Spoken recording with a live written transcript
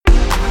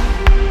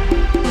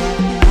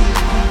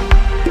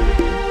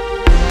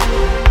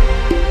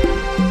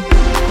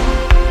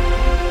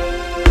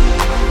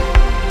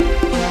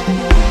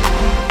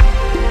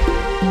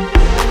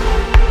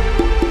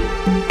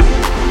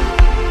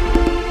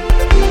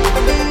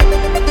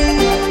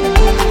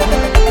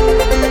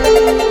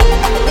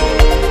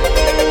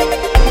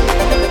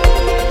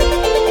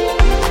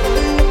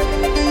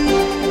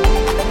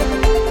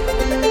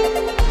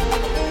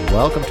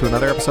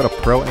another episode of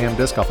Pro Am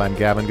Disc Golf. I'm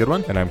Gavin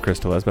Goodwin. And I'm Chris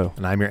Telesbo.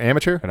 And I'm your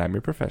amateur. And I'm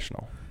your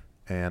professional.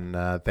 And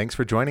thanks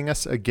for joining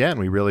us again.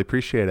 We really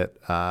appreciate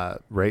it.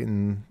 Rate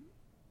and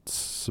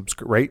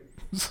subscribe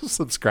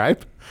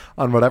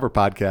on whatever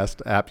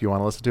podcast app you want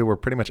to listen to. We're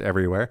pretty much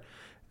everywhere.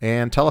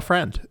 And tell a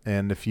friend.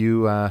 And if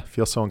you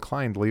feel so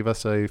inclined, leave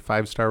us a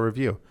 5-star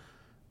review.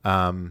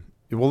 We'll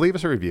leave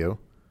us a review.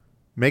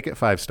 Make it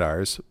 5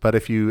 stars. But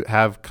if you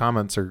have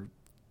comments or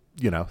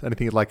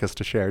anything you'd like us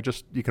to share,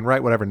 you can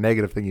write whatever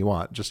negative thing you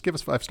want. Just give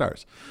us 5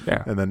 stars.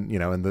 Yeah. And then,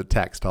 in the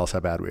text, tell us how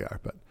bad we are.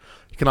 But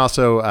you can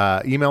also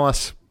email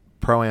us,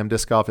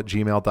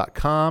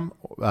 proamdiscgolf@gmail.com,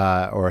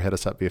 or hit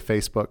us up via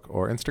Facebook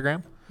or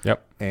Instagram.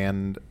 Yep.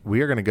 And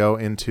we are going to go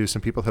into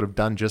some people that have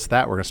done just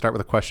that. We're going to start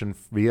with a question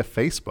via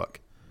Facebook.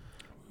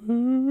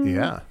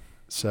 Yeah.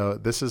 So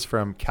this is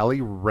from Kelly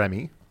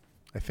Remy,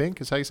 I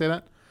think is how you say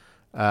that,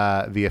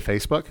 via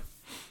Facebook.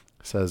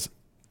 It says,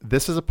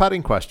 this is a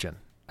putting question.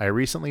 I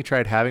recently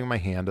tried having my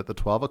hand at the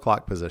 12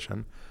 o'clock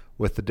position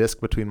with the disc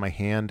between my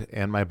hand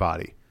and my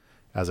body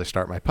as I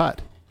start my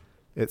putt.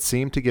 It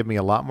seemed to give me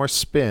a lot more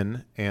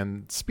spin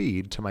and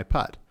speed to my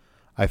putt.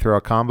 I throw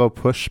a combo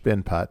push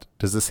spin putt.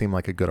 Does this seem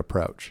like a good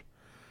approach?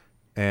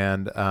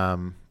 And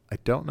I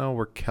don't know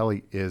where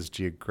Kelly is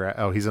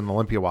he's in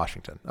Olympia,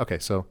 Washington. Okay,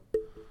 so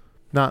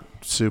not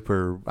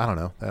super, I don't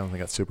know. I don't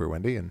think it's super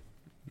windy and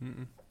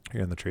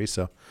you're in the trees.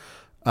 So,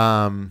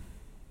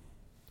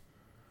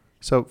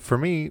 so for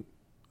me,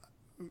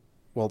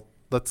 well,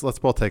 let's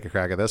both take a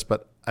crack at this,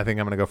 but I think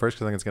I'm going to go first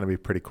because I think it's going to be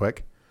pretty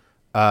quick.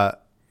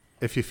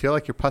 If you feel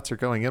like your putts are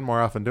going in more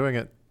often doing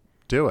it,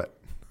 do it.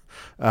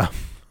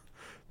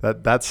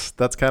 That's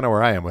kind of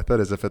where I am with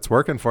it. Is if it's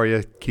working for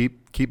you,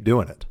 keep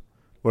doing it.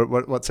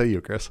 What say you,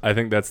 Chris? I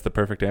think that's the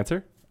perfect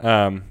answer.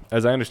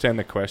 As I understand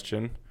the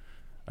question,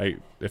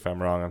 if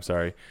I'm wrong, I'm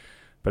sorry,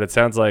 but it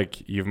sounds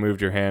like you've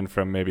moved your hand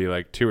from maybe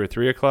like 2 or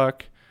 3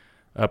 o'clock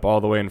up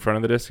all the way in front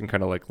of the disc and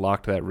kind of like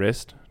locked that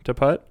wrist to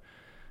putt.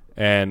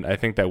 And I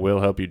think that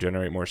will help you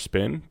generate more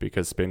spin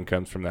because spin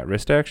comes from that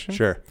wrist action.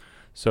 Sure.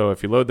 So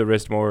if you load the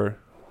wrist more,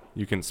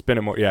 you can spin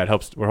it more. Yeah, it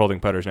helps. We're holding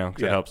putters now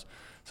because it helps.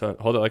 So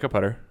hold it like a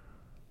putter,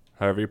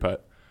 however you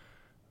putt.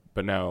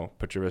 But now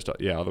put your wrist all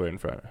the way in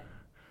front.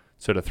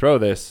 So to throw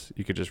this,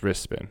 you could just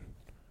wrist spin.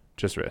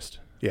 Just wrist.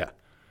 Yeah.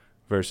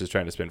 Versus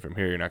trying to spin from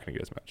here, you're not going to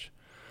get as much.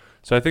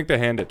 So I think the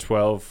hand at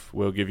 12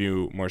 will give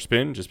you more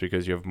spin just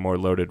because you have more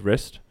loaded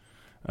wrist.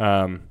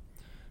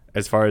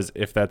 As far as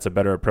if that's a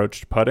better approach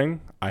to putting,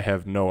 I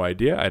have no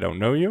idea. I don't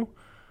know you.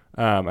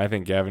 I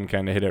think Gavin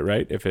kind of hit it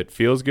right. If it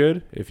feels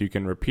good, if you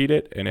can repeat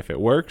it, and if it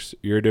works,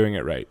 you're doing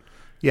it right.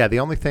 Yeah, the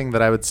only thing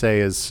that I would say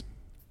is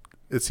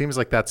it seems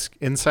like that's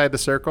inside the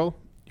circle.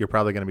 You're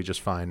probably going to be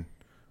just fine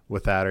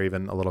with that or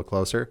even a little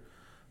closer.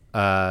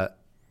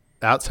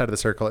 Outside of the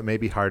circle, it may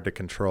be hard to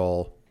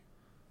control.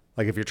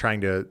 Like if you're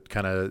trying to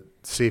kind of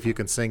see if you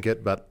can sink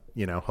it, but,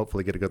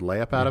 hopefully get a good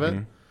layup out of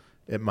it.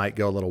 It might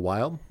go a little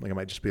wild. Like it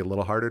might just be a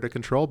little harder to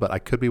control, but I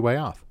could be way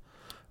off.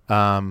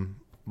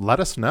 Let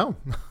us know.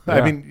 Yeah.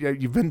 I mean,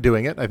 you've been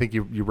doing it. I think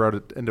you wrote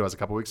it into us a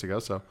couple weeks ago.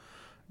 So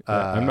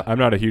I'm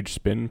not a huge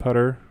spin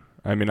putter.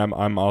 I mean,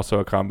 I'm also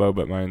a combo,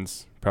 but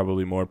mine's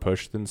probably more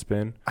push than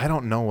spin. I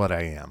don't know what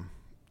I am.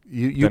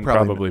 You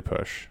probably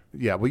push.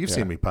 Yeah. Well, you've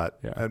seen me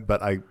putt,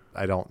 but I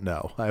don't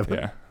know.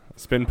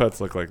 Spin putts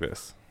look like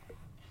this.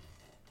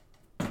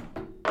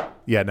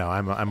 Yeah. No,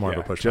 I'm more of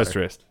a push. Just putter.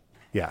 wrist.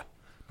 Yeah.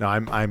 No,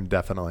 I'm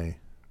definitely.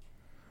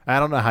 I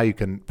don't know how you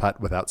can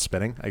putt without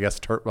spinning. I guess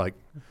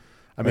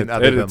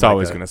it's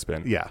always going to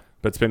spin. Yeah,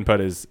 but spin putt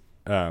is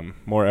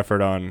more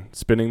effort on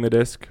spinning the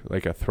disc,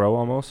 like a throw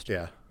almost.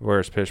 Yeah.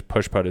 Whereas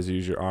push putt is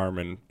use your arm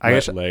and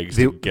legs.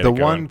 The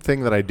one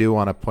thing that I do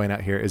want to point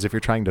out here is if you're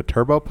trying to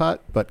turbo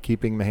putt, but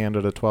keeping the hand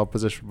at a 12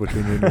 position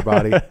between you and your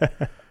body,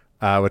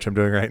 which I'm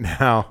doing right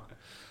now.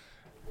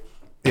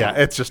 Yeah,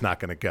 it's just not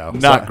going to go.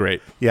 Not great.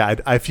 Yeah,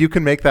 if you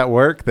can make that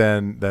work,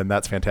 then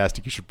that's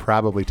fantastic. You should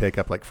probably take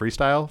up like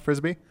freestyle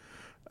frisbee.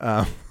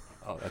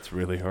 That's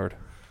really hard.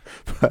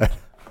 But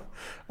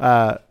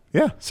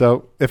yeah,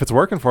 so if it's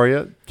working for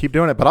you, keep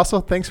doing it. But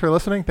also, thanks for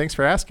listening. Thanks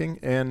for asking,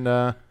 and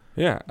let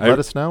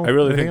us know. I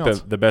really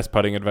think the best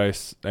putting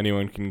advice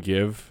anyone can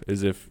give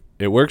is if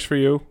it works for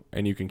you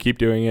and you can keep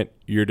doing it,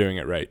 you're doing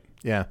it right.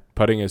 Yeah.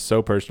 Putting is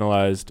so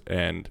personalized,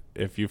 and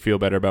if you feel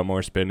better about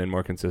more spin and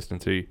more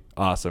consistency,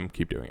 awesome,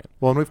 keep doing it.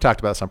 Well, and we've talked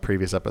about some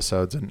previous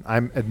episodes, and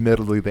I'm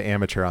admittedly the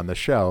amateur on the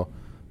show,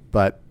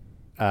 but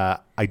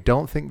I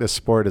don't think this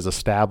sport is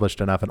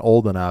established enough and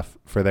old enough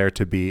for there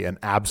to be an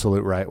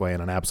absolute right way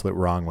and an absolute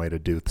wrong way to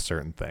do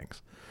certain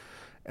things.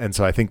 And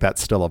so I think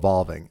that's still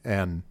evolving.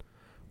 And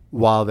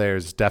while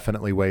there's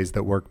definitely ways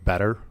that work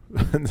better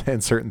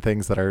and certain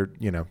things that are,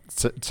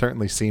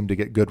 certainly seem to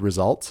get good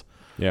results,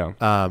 yeah.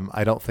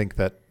 I don't think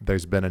that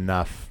there's been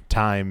enough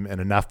time and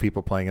enough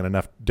people playing and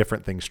enough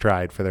different things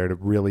tried for there to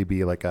really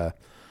be like a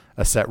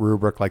set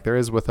rubric like there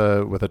is with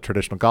a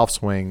traditional golf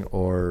swing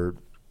or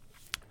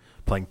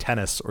playing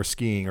tennis or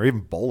skiing or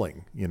even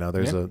bowling.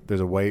 There's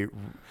a way,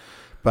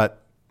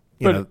 but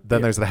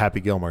then there's the Happy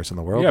Gilmores in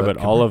the world. Yeah, that but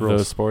can all break of rules.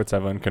 those sports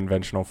have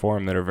unconventional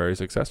form that are very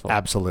successful.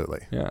 Absolutely.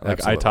 Yeah, like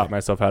Absolutely. I taught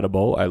myself how to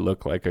bowl. I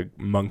look like a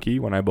monkey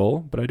when I bowl,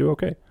 but I do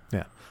okay.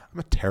 Yeah, I'm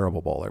a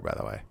terrible bowler, by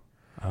the way.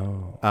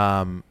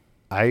 Oh.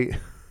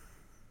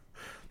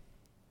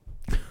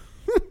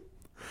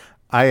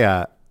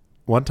 I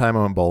one time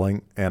I went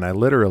bowling and I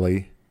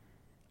literally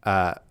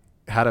had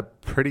a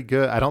pretty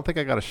good. I don't think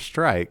I got a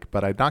strike,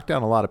 but I knocked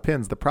down a lot of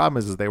pins. The problem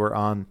is they were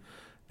on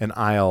an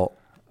aisle,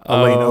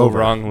 a lane over,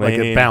 wrong like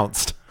lane. it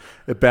bounced.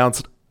 It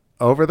bounced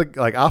over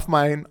off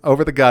mine,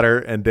 over the gutter,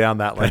 and down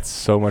that lane. That's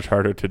so much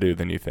harder to do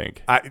than you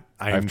think. I'm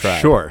I've tried.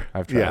 sure.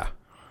 I've tried. Yeah,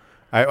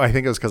 I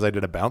think it was because I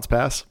did a bounce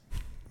pass.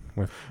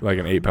 With like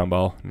an 8-pound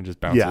ball and it just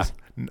bounces. Yeah.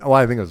 Well,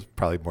 I think it was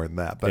probably more than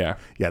that, but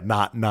Yeah.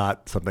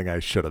 not something I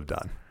should have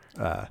done.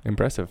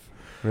 Impressive.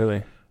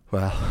 Really.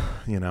 Well,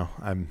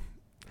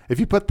 if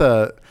you put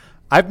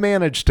I've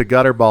managed to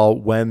gutter ball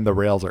when the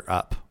rails are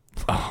up.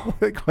 Oh,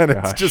 Like when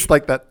it's gosh. just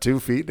like that 2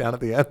 feet down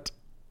at the end.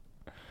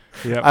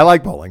 yeah. I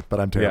like bowling, but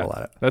I'm terrible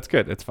at it. That's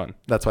good. It's fun.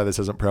 That's why this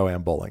isn't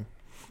pro-am bowling.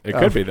 It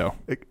could be though.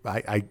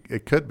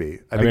 It could be.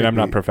 I mean, I'm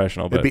not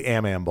professional, but It'd be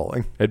am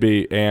bowling. it'd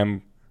be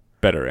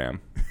better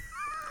am.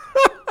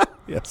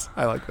 Yes,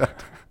 I like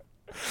that.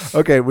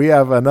 Okay, we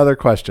have another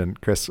question.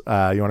 Chris, you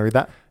want to read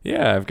that?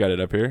 Yeah, I've got it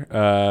up here.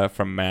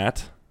 From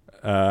Matt.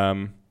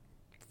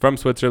 From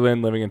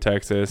Switzerland, living in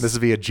Texas. This is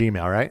via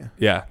Gmail, right?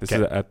 Yeah, this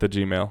Okay. is at the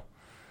Gmail.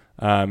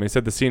 He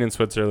said the scene in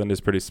Switzerland is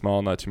pretty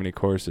small, not too many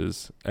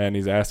courses. And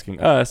he's asking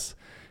us,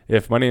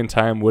 if money and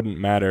time wouldn't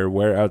matter,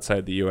 where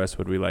outside the U.S.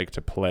 would we like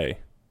to play?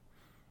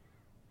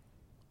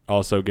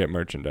 Also get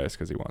merchandise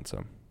because he wants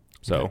some.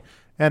 So, Okay.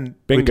 And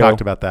we Bingo.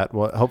 talked about that.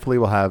 Well, hopefully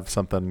we'll have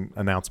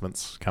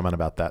announcements coming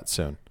about that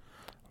soon.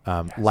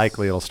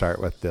 Likely it'll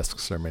start with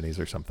discs or minis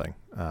or something.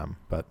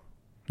 But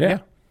yeah.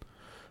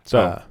 So,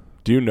 uh,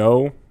 do you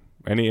know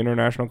any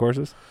international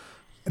courses?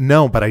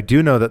 no, but I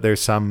do know that there's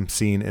some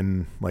scene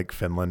in like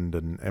Finland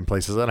and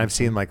places, and I've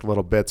seen like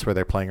little bits where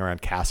they're playing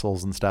around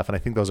castles and stuff. And I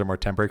think those are more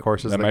temporary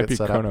courses That might get be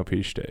set up.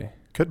 Chronopiche.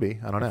 Could be.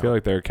 I don't know. I feel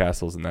like there are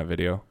castles in that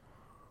video.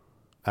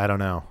 I don't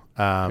know.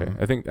 Okay.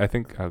 I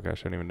think. Oh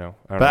gosh, I don't even know.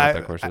 I don't But know what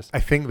that course is. I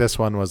think this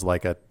one was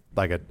like a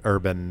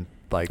urban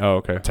Oh,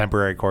 okay.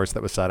 temporary course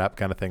that was set up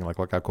kind of thing. Like,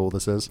 look how cool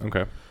this is.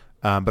 Okay.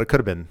 But it could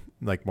have been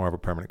like more of a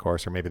permanent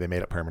course, or maybe they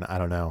made it permanent. I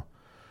don't know.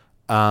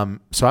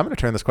 So I'm going to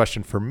turn this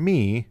question for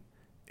me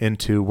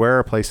into where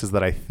are places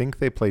that I think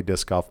they play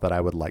disc golf that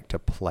I would like to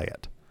play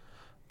it.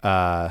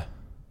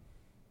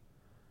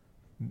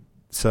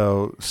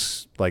 So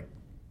like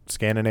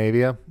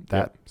Scandinavia,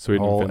 that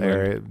Sweden, whole Finland,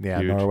 area, yeah,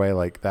 huge. Norway,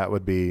 like that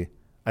would be.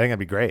 I think that'd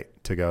be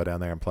great to go down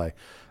there and play.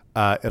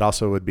 It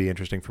also would be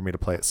interesting for me to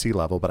play at sea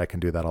level, but I can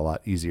do that a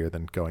lot easier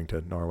than going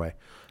to Norway.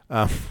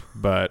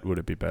 But would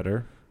it be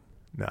better?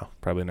 No.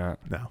 Probably not.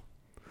 No.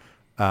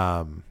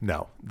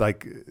 No.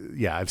 Like,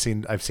 yeah, I've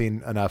seen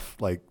enough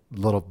like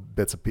little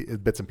bits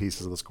and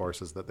pieces of those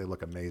courses that they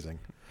look amazing.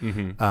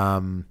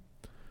 Mm-hmm.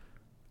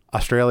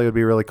 Australia would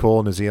be really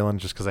cool. New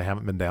Zealand, just because I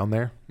haven't been down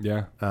there.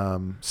 Yeah.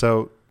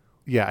 So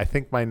yeah, I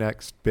think my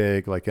next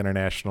big like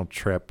international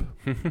trip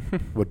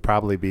would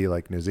probably be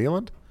like New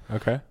Zealand.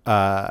 Okay.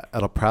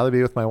 It'll probably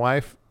be with my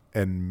wife,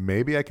 and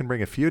maybe I can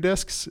bring a few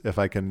discs if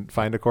I can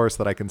find a course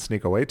that I can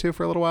sneak away to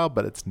for a little while,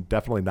 but it's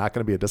definitely not going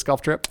to be a disc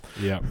golf trip.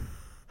 Yeah.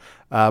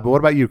 But what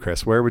about you,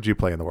 Chris? Where would you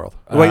play in the world?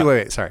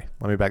 Wait. Sorry.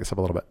 Let me back this up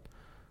a little bit.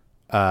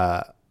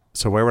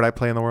 So where would I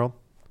play in the world?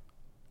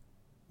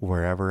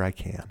 Wherever I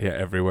can. Yeah,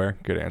 everywhere.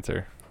 Good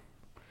answer.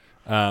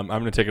 I'm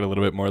going to take it a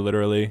little bit more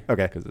literally.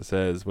 Okay. Because it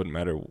says, wouldn't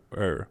matter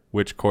or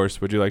which course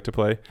would you like to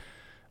play?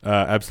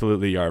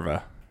 Absolutely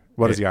Järva.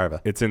 What is Järva?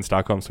 It's in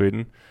Stockholm,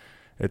 Sweden.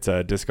 It's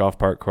a disc golf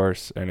park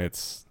course, and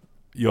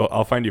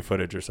I'll find you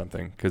footage or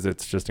something because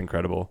it's just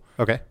incredible.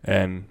 Okay.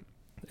 And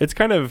it's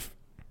kind of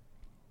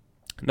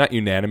not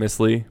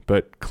unanimously,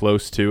 but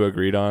close to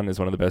agreed on is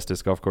one of the best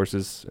disc golf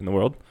courses in the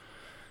world.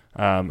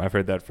 I've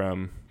heard that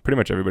from pretty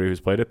much everybody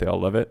who's played it. They all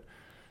love it.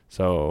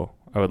 So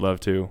I would love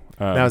to.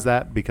 Now, is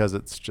that because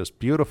it's just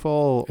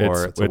beautiful,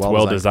 or it's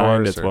well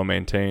designed, course, it's well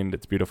maintained,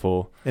 it's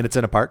beautiful. and it's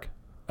in a park?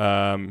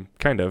 Kind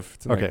of.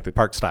 It's in Okay, like the,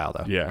 park style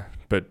though. yeah,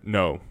 but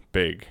no,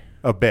 big.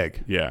 Oh,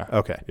 big. Yeah.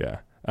 Okay. Yeah.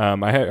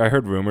 I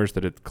heard rumors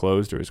that it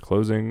closed or is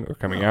closing or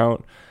coming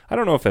out. I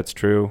don't know if that's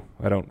true.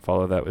 I don't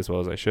follow that as well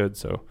as I should.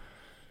 So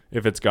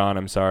if it's gone,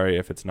 I'm sorry.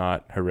 If it's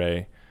not,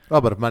 hooray.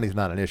 Well, but if money's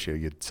not an issue,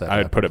 you'd set it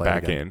I'd up put and it play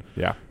back again. in.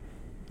 Yeah.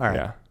 All right.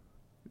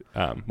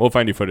 Yeah. We'll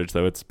find you footage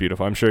though. It's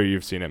beautiful. I'm sure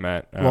you've seen it,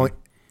 Matt. Well,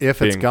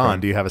 if it's being gone, from-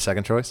 do you have a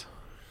second choice?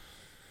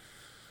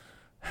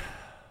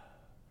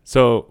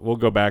 So we'll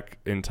go back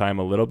in time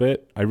a little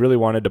bit. I really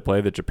wanted to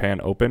play the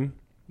Japan Open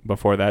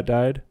before that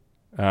died.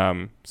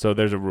 So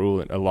there's a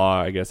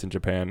law, I guess, in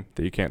Japan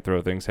that you can't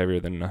throw things heavier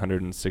than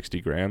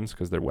 160 grams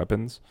because they're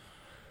weapons.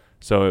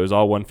 So it was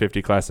all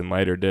 150 class and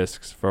lighter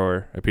discs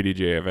for a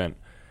PDGA event.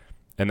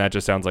 And that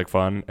just sounds like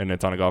fun, and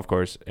it's on a golf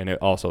course, and it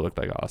also looked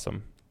like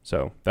awesome.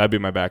 So that'd be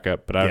my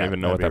backup, but I don't Yeah, even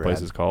know that'd what be that place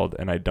rad. is called,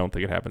 and I don't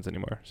think it happens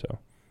anymore. So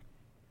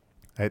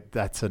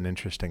That's an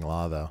interesting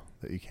law, though,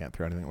 that you can't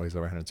throw anything that weighs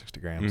over 160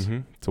 grams.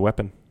 It's a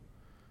weapon.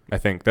 I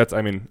think that's.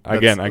 I mean, That's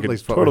again, I at could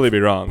least what totally we've be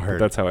wrong, but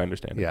heard. that's how I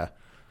understand it. Yeah.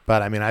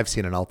 But I mean, I've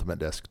seen an ultimate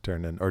disc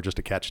turn in, or just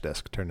a catch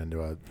disc turn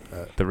into a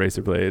The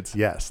razor blades.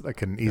 yes, that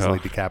can easily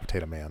Oh.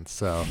 decapitate a man.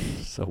 So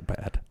So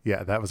bad.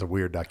 yeah, that was a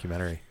weird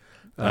documentary.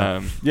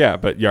 Yeah,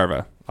 but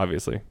Yarva,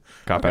 obviously.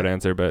 Cop out Okay.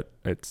 answer, but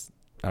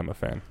I'm a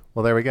fan.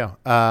 Well, there we go.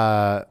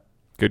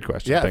 Good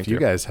question. Yeah, Thank if you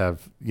guys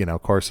have,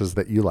 courses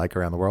that you like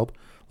around the world,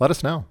 let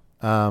us know.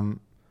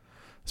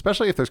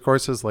 Especially if there's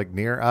courses like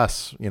near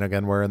us.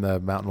 Again, we're in the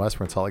Mountain West,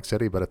 we're in Salt Lake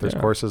City, but if there's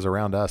Yeah. courses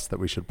around us that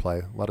we should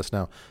play, let us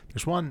know.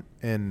 There's one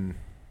in,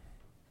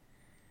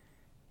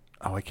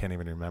 I can't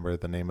even remember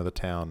the name of the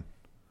town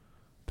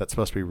that's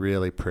supposed to be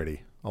really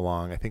pretty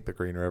along, I think, the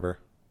Green River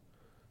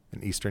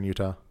in eastern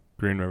Utah.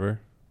 Green River.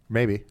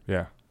 Maybe.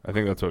 Yeah, I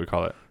think that's what we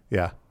call it.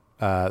 Yeah.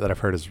 That I've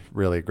heard is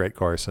really a great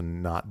course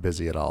and not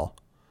busy at all.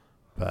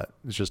 But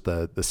it's just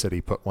the city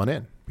put one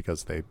in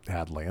because they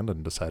had land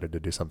and decided to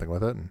do something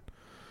with it. And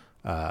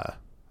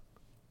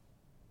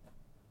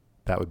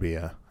that would be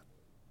I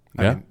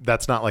mean,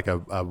 that's not like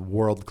a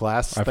world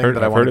class I've thing heard-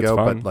 that I I've want heard to it's go,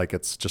 fun. but like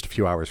it's just a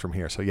few hours from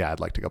here. So yeah, I'd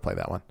like to go play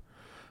that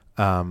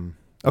one.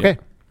 Okay.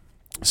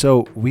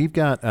 So we've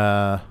got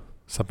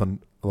something,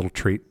 a little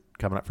treat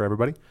coming up for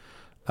everybody.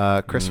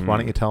 Chris, why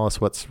don't you tell us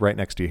what's right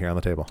next to you here on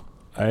the table?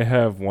 I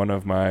have one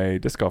of my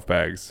disc golf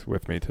bags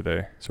with me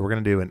today. So we're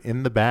going to do an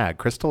in the bag.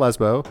 Chris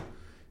Telesbo,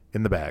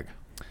 in the bag.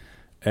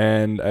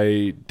 And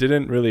I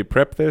didn't really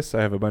prep this.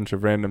 I have a bunch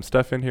of random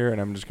stuff in here, and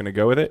I'm just going to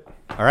go with it.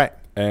 All right.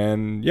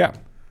 And yeah,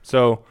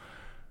 so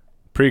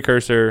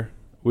precursor,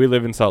 we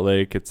live in Salt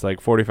Lake. It's like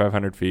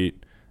 4,500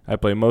 feet. I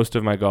play most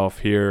of my golf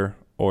here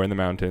or in the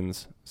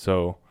mountains.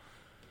 So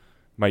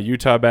my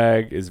Utah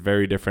bag is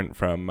very different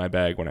from my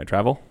bag when I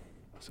travel.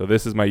 So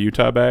this is my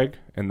Utah bag.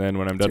 And then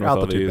when I'm done with all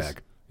altitude these,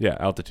 bag. yeah,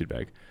 altitude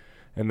bag.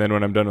 And then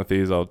when I'm done with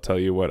these, I'll tell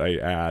you what I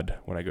add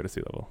when I go to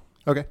sea level.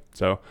 Okay.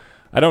 So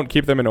I don't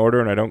keep them in order,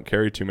 and I don't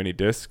carry too many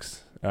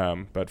discs.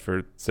 But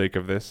for sake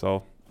of this,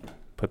 I'll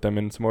put them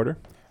in some order.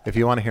 If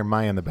you want to hear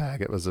my in the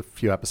bag, it was a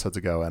few episodes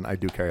ago, and I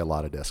do carry a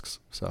lot of discs.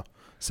 So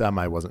some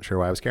I wasn't sure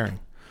why I was carrying.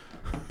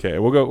 Okay,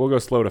 we'll go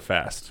slow to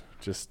fast.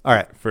 Just All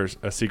right. for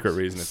a secret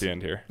reason at the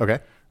end here. Okay.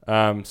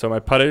 So my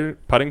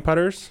putting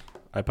putters,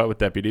 I putt with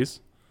deputies.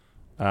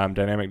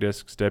 Dynamic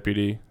discs,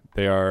 deputy.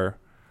 They are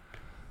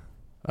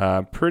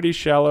pretty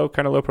shallow,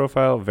 kind of low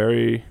profile,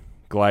 very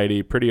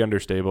glidey, pretty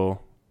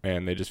understable,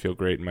 and they just feel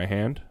great in my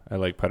hand. I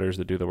like putters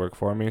that do the work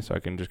for me, so I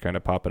can just kind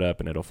of pop it up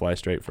and it'll fly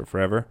straight for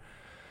forever.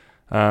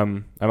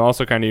 I'm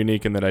also kind of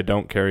unique in that I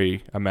don't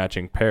carry a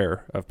matching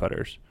pair of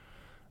putters.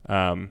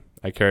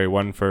 I carry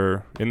one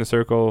for in the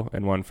circle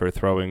and one for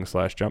throwing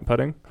 / jump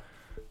putting.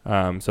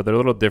 So they're a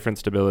little different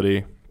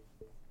stability,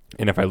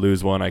 and if I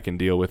lose one, I can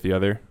deal with the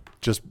other.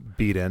 Just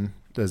beat in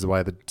is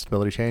why the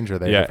stability change, or are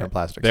they Yeah, different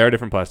plastics? They are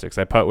different plastics.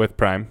 I putt with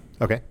Prime,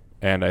 Okay.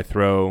 and I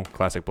throw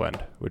Classic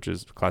Blend, which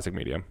is Classic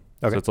Medium.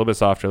 Okay. So it's a little bit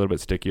softer, a little bit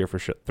stickier for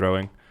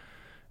throwing,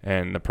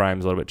 and the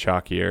Prime's a little bit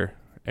chalkier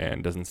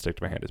and doesn't stick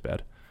to my hand as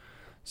bad.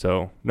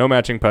 So no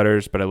matching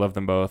putters, but I love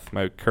them both.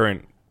 My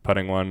current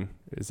putting one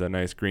is a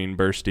nice green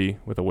bursty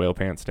with a whale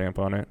pants stamp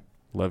on it.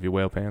 Love you,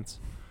 whale pants.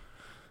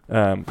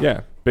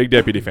 Yeah, big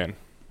deputy fan.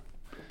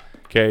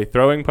 Okay,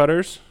 throwing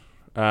putters.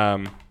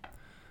 I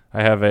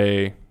have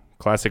a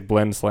Classic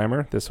Blend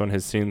Slammer. This one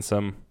has seen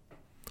some.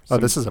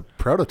 This is a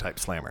prototype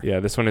slammer. Yeah,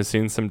 this one has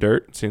seen some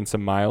dirt, seen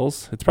some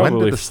miles. It's When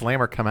probably did the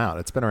slammer come out?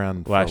 It's been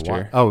around for last a while.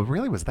 year. Oh,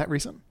 really? Was that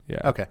recent? Yeah.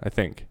 Okay. I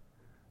think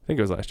it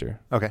was last year.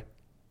 Okay.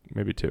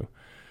 Maybe 2.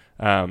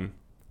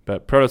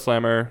 But Proto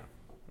Slammer,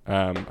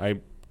 I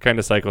kind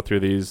of cycle through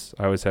these.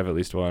 I always have at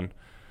least one.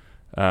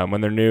 When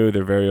they're new,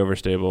 they're very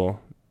overstable.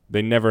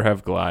 They never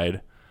have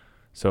glide.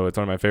 So it's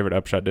one of my favorite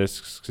upshot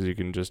discs because you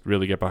can just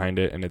really get behind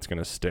it and it's going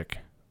to stick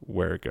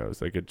where it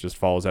goes. Like it just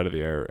falls out of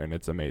the air and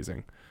it's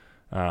amazing.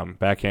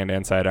 Backhand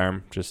and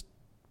sidearm, just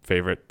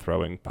favorite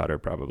throwing putter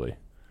probably.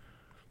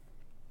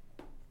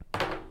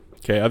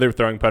 Okay, other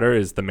throwing putter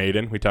is the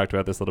Maiden. We talked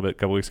about this a little bit a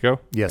couple weeks ago.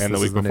 Yes, and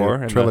this the is week the before.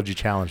 new and Trilogy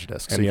Challenge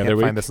disc. So and you the can't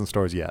other find week? this in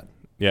stores yet.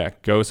 Yeah,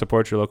 go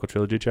support your local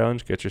Trilogy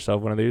Challenge. Get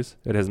yourself one of these.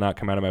 It has not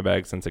come out of my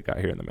bag since it got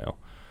here in the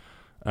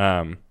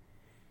mail.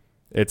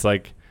 It's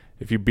like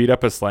if you beat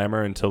up a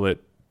slammer until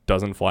it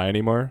doesn't fly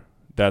anymore,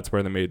 that's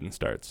where the Maiden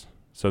starts.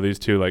 So these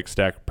two like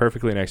stack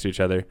perfectly next to each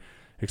other,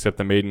 except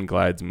the Maiden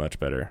glides much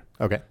better.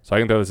 Okay. So I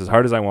can throw this as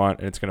hard as I want,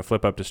 and it's going to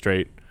flip up to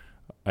straight.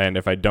 And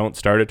if I don't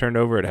start it turned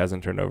over, it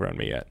hasn't turned over on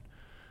me yet.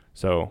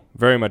 So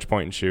very much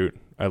point and shoot.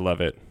 I love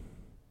it.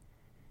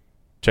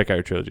 Check out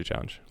your Trilogy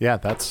Challenge. Yeah,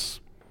 that's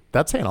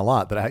saying a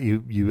lot that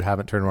you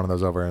haven't turned one of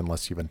those over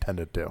unless you've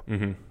intended to.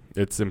 Mm-hmm.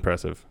 It's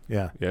impressive.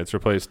 Yeah. Yeah, it's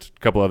replaced a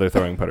couple other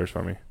throwing putters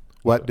for me.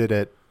 What did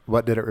it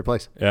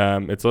replace?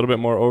 It's a little bit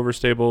more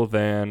overstable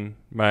than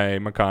my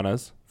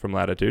Macanas from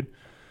Latitude,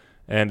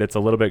 and it's a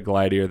little bit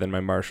glidier than my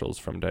Marshalls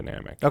from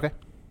Dynamic. Okay.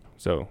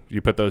 So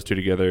you put those two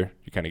together,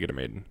 you kind of get a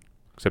Maiden,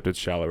 except it's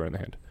shallower in the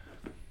hand.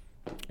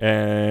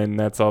 And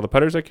that's all the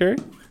putters I carry.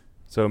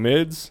 So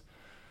mids,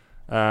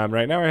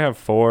 right now I have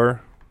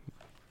 4.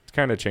 It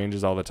kind of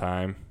changes all the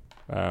time.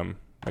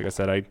 Like I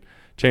said, I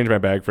change my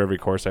bag for every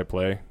course I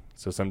play.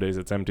 So some days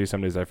it's empty.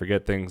 Some days I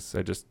forget things.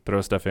 I just throw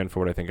stuff in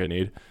for what I think I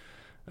need.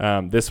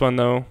 This one,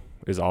 though,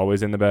 is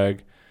always in the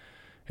bag.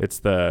 It's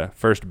the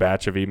first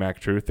batch of EMAC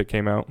Truth that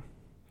came out.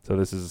 So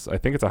this is, I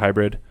think it's a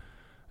hybrid,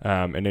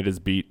 and it is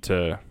beat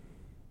to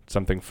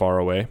something far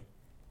away.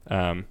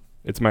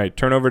 It's my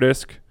turnover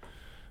disc.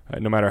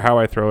 No matter how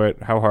I throw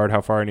it, how hard,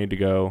 how far I need to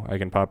go, I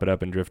can pop it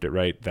up and drift it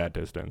right that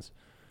distance.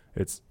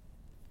 It's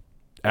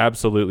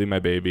absolutely my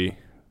baby.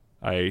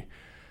 I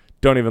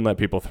don't even let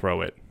people throw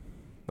it.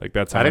 Like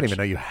that's how I didn't even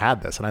know you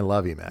had this, and I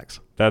love Emacs.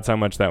 That's how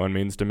much that one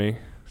means to me.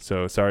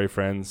 So sorry,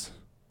 friends.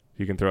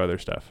 You can throw other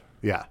stuff.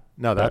 Yeah.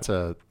 No, that's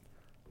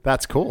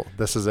cool.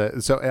 This is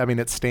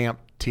it's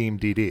stamped Team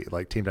DD,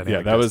 like Team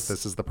Dynamic. Yeah,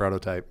 this is the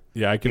prototype.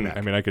 Yeah, I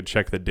EMAC. mean, I could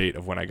check the date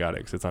of when I got it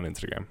because it's on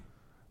Instagram.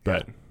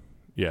 But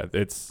yeah,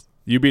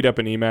 you beat up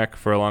an EMAC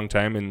for a long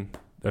time in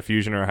a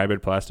fusion or a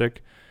hybrid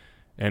plastic,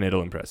 and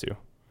it'll impress you.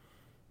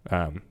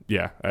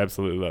 Yeah, I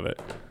absolutely love it.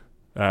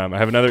 I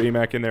have another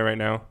EMAC in there right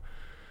now.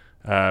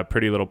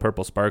 Pretty little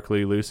purple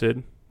sparkly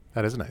Lucid.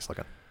 That is nice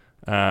looking.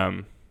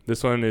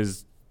 This one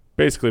is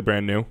basically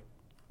brand new.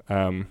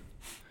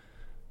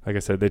 Like I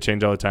said, they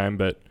change all the time,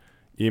 but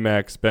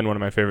EMAC's been one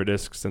of my favorite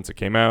discs since it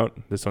came out.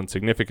 This one's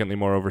significantly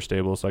more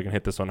overstable, so I can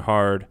hit this one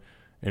hard,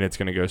 and it's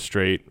going to go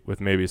straight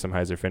with maybe some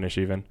hyzer finish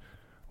even,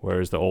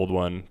 whereas the old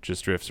one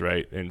just drifts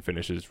right and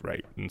finishes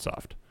right and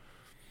soft.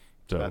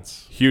 So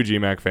that's huge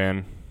EMAC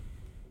fan.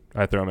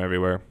 I throw them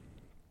everywhere,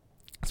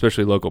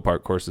 especially local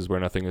park courses where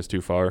nothing is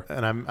too far.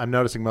 And I'm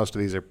noticing most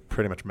of these are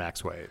pretty much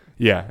max weight.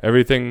 Yeah,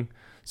 everything.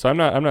 So I'm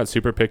not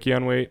super picky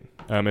on weight.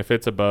 If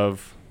it's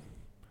above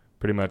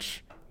pretty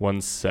much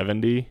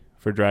 170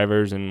 for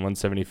drivers and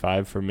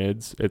 175 for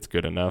mids, it's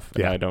good enough.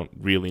 And I don't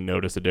really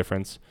notice a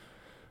difference.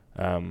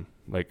 I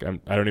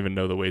don't even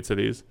know the weights of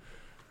these.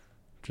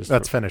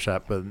 Let's finish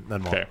up, but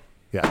then we'll. Okay.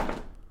 Yeah.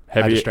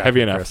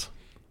 Heavy enough.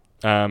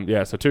 So 2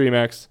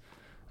 EMACs.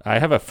 I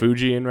have a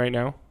Fuji in right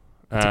now.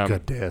 It's a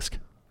good disc.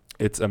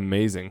 It's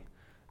amazing.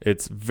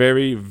 It's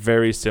very,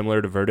 very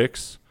similar to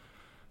Verdict's.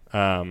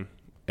 And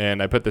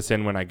I put this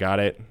in when I got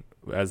it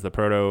as the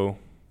proto,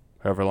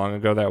 however long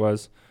ago that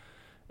was,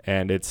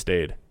 and it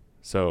stayed.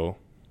 So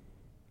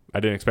I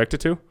didn't expect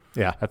it to.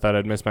 Yeah. I thought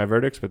I'd miss my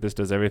Verdicts, but this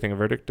does everything a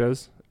Verdict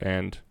does,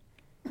 and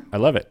I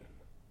love it.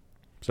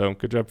 So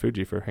good job,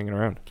 Fuji, for hanging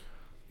around.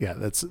 Yeah,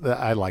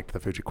 I liked the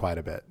Fuji quite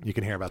a bit. You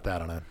can hear about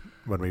that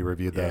when we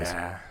reviewed those.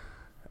 Yeah.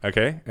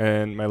 Okay,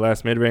 and my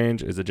last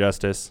mid-range is a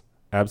Justice.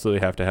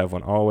 Absolutely have to have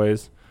one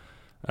always.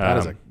 That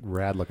is a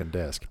rad-looking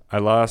disc. I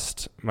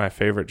lost my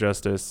favorite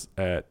Justice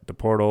at the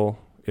portal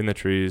in the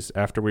trees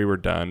after we were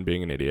done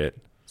being an idiot.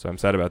 So I'm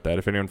sad about that.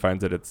 If anyone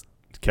finds it, it's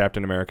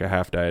Captain America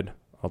half died.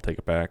 I'll take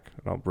it back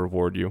and I'll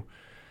reward you.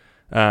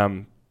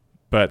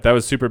 But that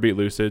was Super Beat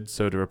Lucid.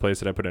 So to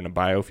replace it, I put in a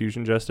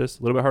Biofusion Justice.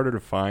 A little bit harder to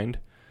find,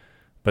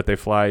 but they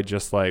fly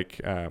just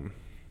like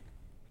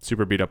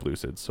super beat up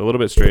Lucids. So a little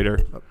bit straighter.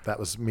 Oh, that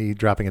was me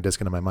dropping a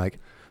disc into my mic.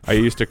 I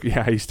used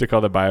to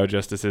call the Bio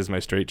Justices my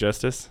straight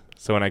Justice.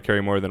 So when I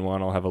carry more than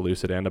one, I'll have a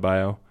Lucid and a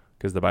Bio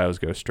because the Bios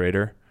go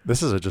straighter.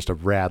 This is just a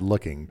rad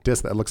looking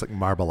disc that looks like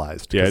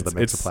marbleized. Yeah,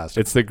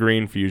 it's the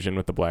green fusion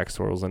with the black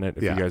swirls in it.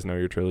 If you guys know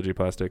your Trilogy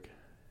plastic.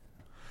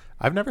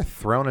 I've never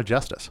thrown a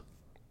Justice.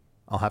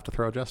 I'll have to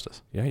throw a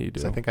Justice. Yeah, you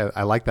do. I think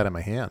I like that in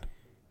my hand.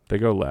 They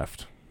go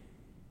left.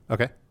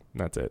 Okay.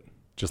 That's it.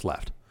 Just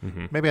left.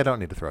 Mm-hmm. Maybe I don't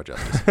need to throw a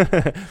Justice.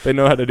 They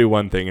know how to do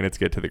one thing, and it's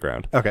get to the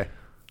ground. Okay.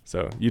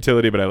 So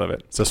utility, but I love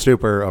it. So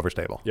super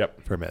overstable.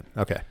 Yep. For mid.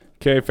 Okay.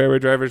 Okay, fairway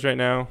drivers right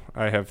now.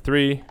 I have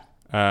 3.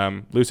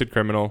 Lucid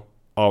Criminal.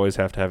 Always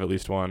have to have at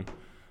least one.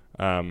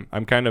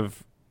 I'm kind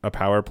of a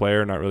power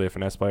player, not really a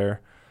finesse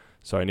player.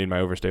 So I need my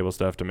overstable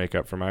stuff to make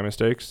up for my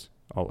mistakes.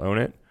 I'll own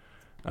it.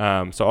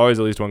 So always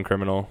at least one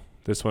Criminal.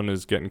 This one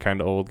is getting kind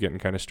of old, getting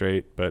kind of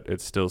straight, but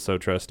it's still so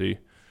trusty.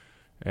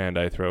 And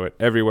I throw it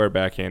everywhere,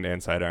 backhand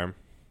and sidearm.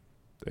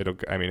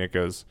 It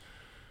goes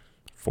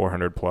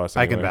 400 plus.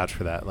 Anyway. I can vouch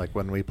for that. Like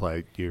when we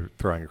play, you're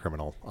throwing a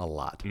Criminal a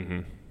lot.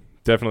 Mm-hmm.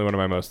 Definitely one of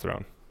my most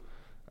thrown.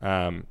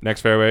 Next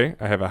fairway,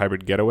 I have a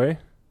hybrid Getaway,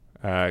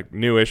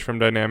 newish from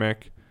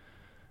Dynamic.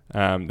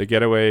 The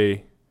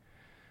Getaway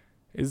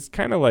is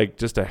kind of like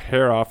just a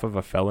hair off of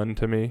a Felon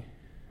to me.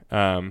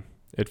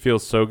 It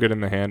feels so good in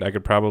the hand. I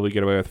could probably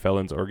get away with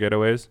Felons or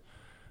Getaways,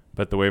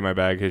 but the way my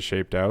bag is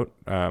shaped out,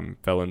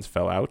 Felons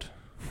fell out.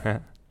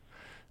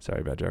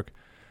 Sorry, bad joke.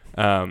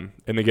 And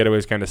the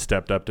Getaways kind of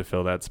stepped up to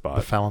fill that spot.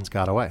 The Felons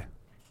got away.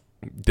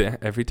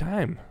 Every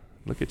time.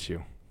 Look at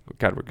you.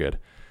 God, we're good.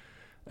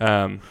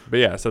 But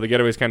yeah, so the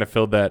Getaways kind of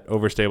filled that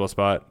overstable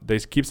spot. They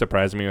keep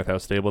surprising me with how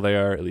stable they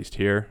are, at least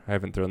here. I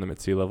haven't thrown them at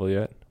sea level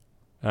yet.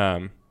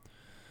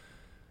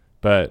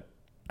 But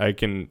I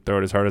can throw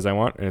it as hard as I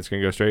want, and it's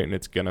going to go straight, and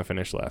it's going to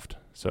finish left.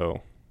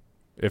 So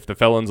if the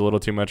Felon's a little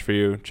too much for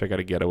you, check out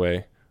a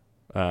Getaway.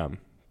 I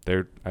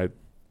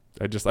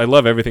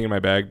love everything in my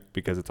bag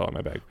because it's all in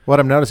my bag. What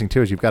I'm noticing,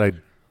 too, is you've got a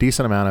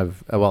decent amount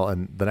of,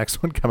 and the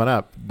next one coming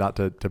up, not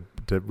to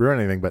ruin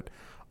anything, but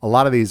a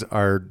lot of these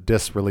are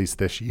discs released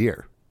this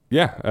year.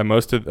 Yeah,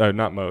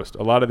 not most.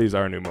 A lot of these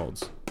are new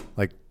molds.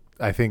 Like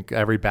I think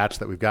every batch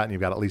that we've gotten,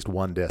 you've got at least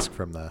one disc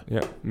from the.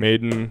 Yeah.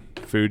 Maiden,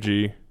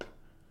 Fuji,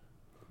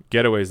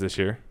 Getaways this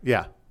year.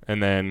 Yeah.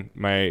 And then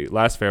my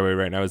last fairway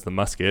right now is the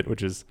Musket,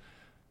 which is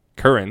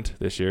current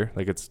this year.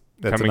 Like it's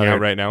coming out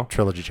right now.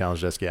 Trilogy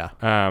Challenge disc, yeah.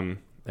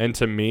 And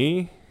to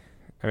me,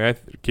 I mean,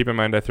 keep in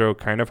mind I throw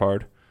kind of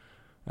hard.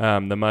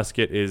 The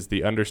Musket is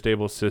the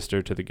understable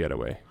sister to the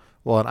Getaway.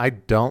 Well, and I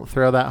don't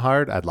throw that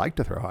hard. I'd like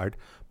to throw hard,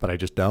 but I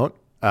just don't.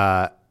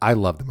 I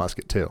love the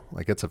Musket too.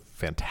 Like it's a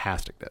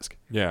fantastic disc.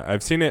 Yeah,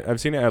 I've seen it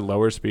at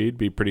lower speed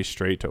be pretty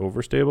straight to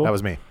overstable. That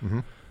was me.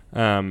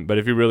 Mm-hmm. But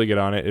if you really get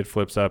on it, it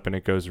flips up and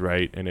it goes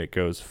right and it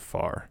goes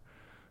far.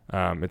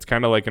 It's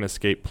kind of like an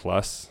Escape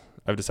Plus.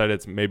 I've decided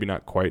it's maybe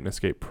not quite an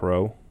Escape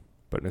Pro,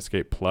 but an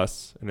Escape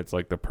Plus, and it's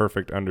like the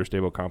perfect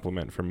understable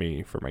complement for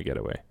me for my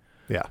Getaway.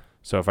 Yeah.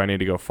 So if I need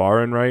to go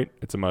far and right,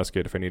 it's a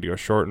Musket. If I need to go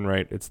short and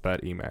right, it's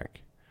that EMAC.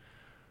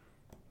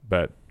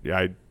 But yeah,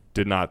 I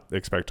did not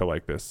expect to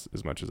like this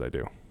as much as I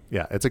do.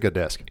 Yeah, it's a good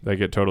disc. Like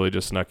it totally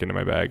just snuck into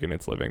my bag and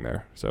it's living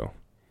there. So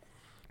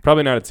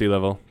probably not at sea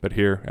level, but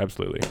here,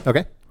 absolutely.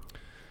 Okay.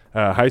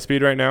 High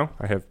speed right now,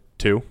 I have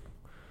 2.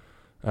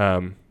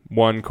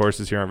 1,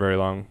 courses here aren't very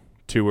long.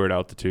 2 we're at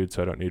altitude,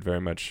 so I don't need very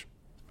much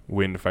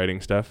wind fighting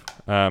stuff.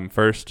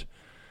 First,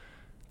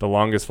 the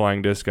longest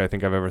flying disc I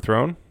think I've ever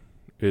thrown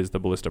is the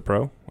Ballista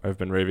Pro. I've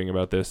been raving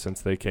about this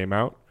since they came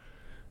out.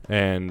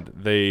 And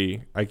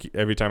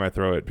every time I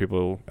throw it,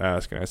 people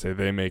ask, and I say,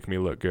 they make me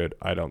look good.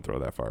 I don't throw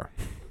that far.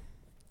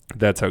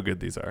 That's how good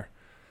these are.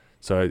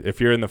 So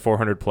if you're in the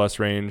 400 plus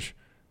range,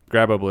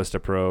 grab a Ballista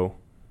Pro.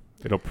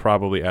 It'll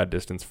probably add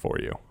distance for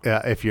you.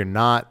 Yeah, if you're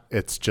not,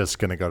 it's just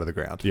going to go to the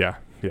ground. Yeah,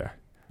 yeah.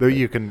 Though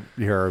you can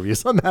hear our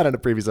reviews on that in a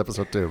previous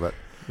episode too. But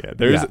yeah,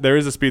 there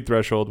is a speed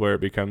threshold where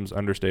it becomes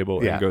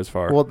understable and goes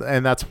far. Well,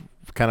 and that's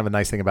kind of a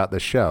nice thing about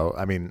this show.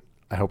 I mean,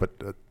 I hope it.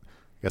 I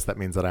guess that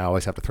means that I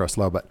always have to throw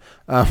slow, but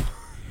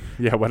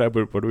yeah. What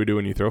do we do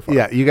when you throw far?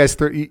 Yeah, you guys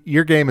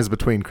your game is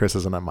between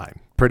Chris's and mine,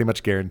 pretty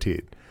much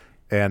guaranteed.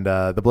 And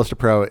the Ballista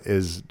Pro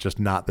is just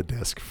not the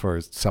disc for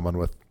someone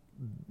with,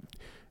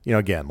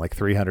 again, like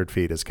 300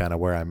 feet is kind of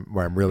where I'm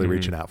really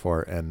reaching out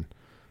for, and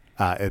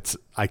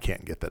I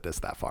can't get that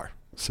disc that far,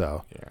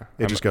 so yeah,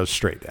 it just goes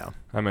straight down.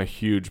 I'm a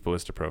huge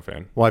Ballista Pro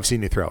fan. Well, I've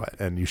seen you throw it,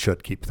 and you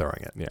should keep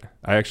throwing it. Yeah,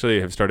 I actually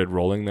have started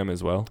rolling them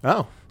as well.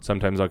 Oh,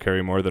 sometimes I'll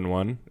carry more than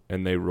one,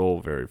 and they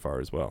roll very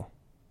far as well.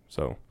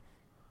 So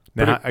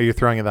now, are you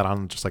throwing that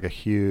on just like a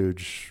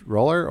huge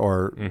roller,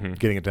 or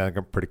getting it down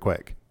pretty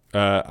quick?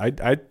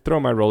 I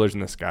throw my rollers in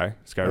the sky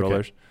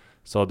rollers.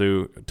 So I'll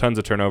do tons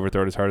of turnover,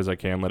 throw it as hard as I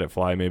can, let it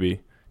fly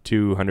maybe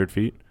 200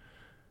 feet,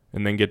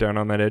 and then get down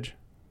on that edge.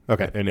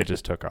 Okay. And it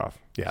just took off.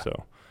 Yeah.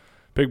 So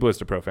big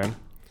Ballista Pro fan.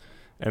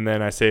 And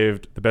then I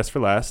saved the best for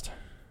last.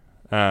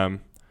 I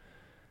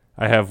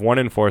have one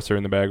Enforcer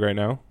in the bag right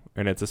now,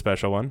 and it's a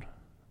special one.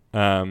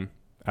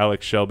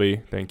 Alex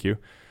Shelby, thank you,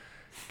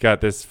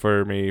 got this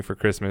for me for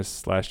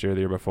Christmas last year, the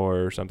year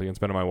before or something. It's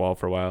been on my wall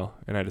for a while,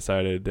 and I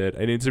decided that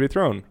it needs to be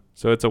thrown.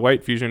 So it's a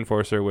white Fusion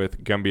Enforcer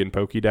with Gumby and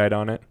Pokey dyed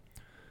on it.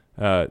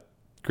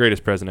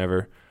 Greatest present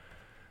ever.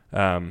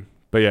 But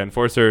yeah,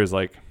 Enforcer is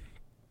like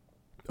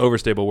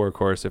overstable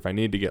workhorse. If I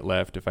need to get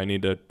left, if I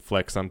need to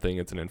flex something,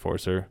 it's an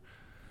Enforcer.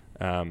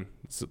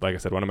 It's, like I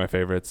said, one of my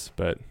favorites,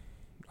 but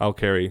I'll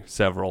carry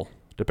several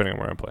depending on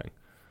where I'm playing.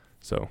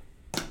 So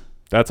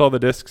that's all the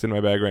discs in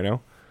my bag right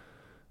now.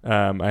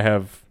 I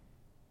have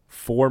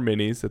 4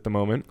 minis at the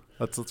moment.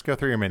 Let's go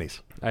through your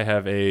minis. I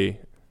have a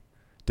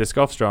Disc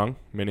Golf Strong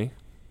mini.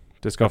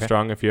 Disc Golf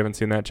Strong, if you haven't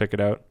seen that, check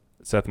it out.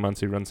 Seth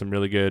Muncie runs some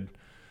really good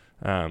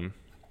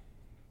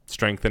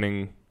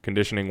strengthening,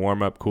 conditioning,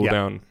 warm-up,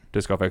 cool-down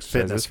disc golf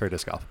exercises. Fitness for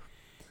disc golf.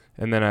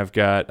 And then I've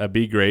got a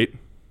Be Great.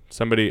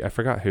 Somebody, I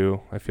forgot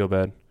who, I feel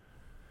bad,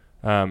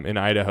 in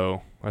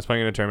Idaho. I was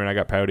playing in a tournament, I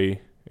got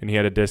Pouty, and he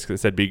had a disc that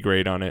said Be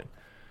Great on it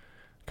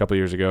a couple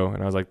years ago.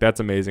 And I was like, that's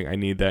amazing, I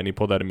need that. And he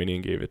pulled out a mini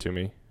and gave it to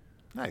me.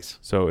 Nice.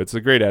 So it's a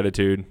great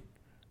attitude.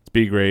 It's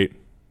Be Great.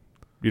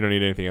 You don't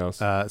need anything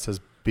else. It says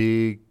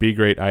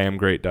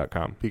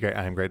BeGreatIamGreat.com.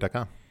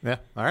 BeGreatIamGreat.com. Yeah.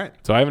 All right.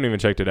 So I haven't even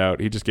checked it out.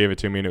 He just gave it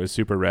to me, and it was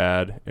super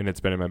rad, and it's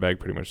been in my bag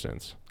pretty much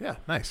since. Yeah.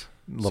 Nice.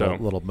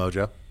 Little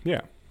mojo.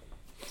 Yeah.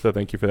 So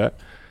thank you for that.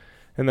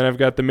 And then I've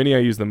got the mini I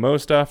use the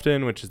most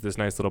often, which is this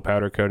nice little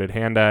powder-coated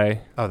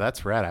hand-eye. Oh,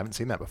 that's rad. I haven't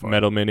seen that before.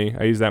 Metal mini.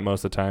 I use that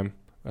most of the time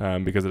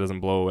because it doesn't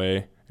blow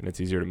away, and it's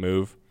easier to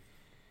move.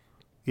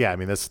 Yeah. I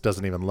mean, this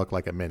doesn't even look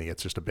like a mini.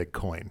 It's just a big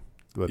coin.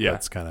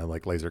 That's kind of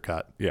like laser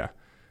cut. Yeah.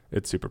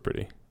 It's super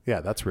pretty.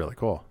 Yeah. That's really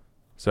cool.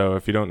 So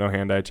if you don't know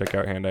Hand-Eye, check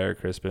out Hand-Eye or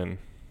Crispin.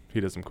 He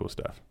does some cool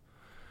stuff.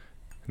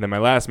 And then my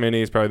last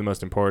mini is probably the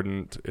most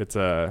important. It's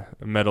a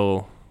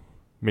metal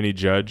mini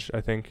Judge,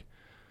 I think,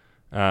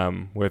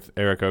 with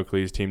Eric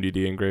Oakley's Team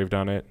DD engraved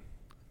on it.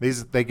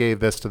 They gave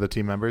this to the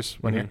team members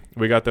one year?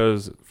 We got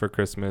those for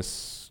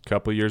Christmas a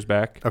couple years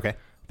back. Okay. I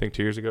think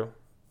 2 years ago.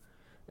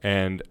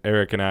 And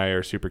Eric and I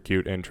are super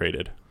cute and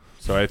traded.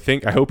 So I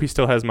hope he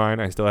still has mine.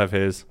 I still have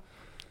his.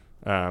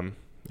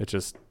 It's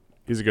just,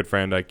 he's a good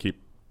friend. I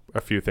keep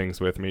a few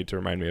things with me to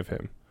remind me of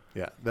him.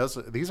 Yeah,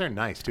 these are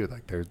nice too.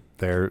 Like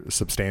they're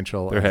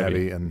substantial They're and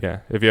heavy. and Yeah.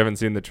 If you haven't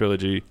seen the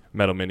Trilogy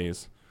Metal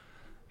Minis,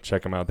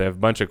 check them out. They have a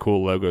bunch of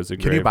cool logos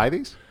engraved. Can you buy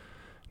these?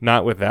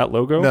 Not with that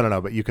logo.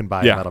 No. But you can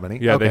buy a Metal Mini.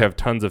 Yeah, Okay. they have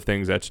tons of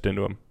things etched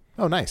into them.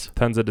 Oh, nice.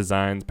 Tons of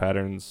designs,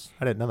 patterns,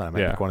 I didn't know that. I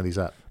might pick one of these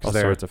up. all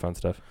sorts of fun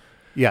stuff.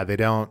 Yeah, they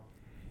don't.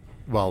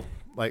 Well,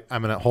 like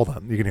I'm gonna hold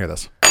on. You can hear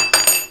this.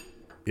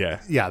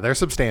 Yeah. Yeah, they're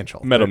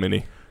substantial. Metal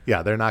Mini.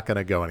 Yeah, they're not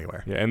gonna go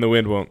anywhere. Yeah, and the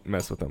wind won't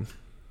mess with them.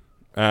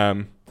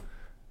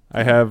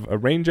 I have a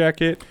rain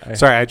jacket.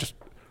 Sorry, I just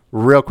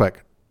real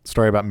quick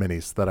story about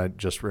minis that I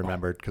just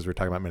remembered because we were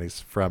talking about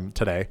minis from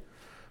today.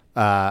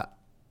 I'm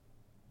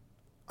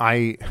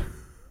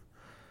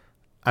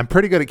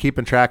pretty good at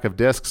keeping track of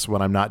discs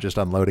when I'm not just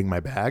unloading my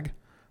bag.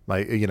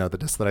 Like, the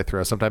discs that I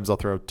throw, sometimes I'll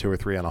throw 2 or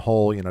 3 on a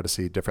hole, to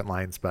see different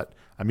lines, but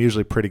I'm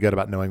usually pretty good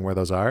about knowing where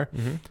those are.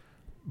 Mm-hmm.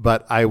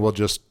 But I will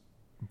just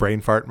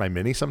brain fart my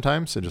mini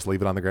sometimes and just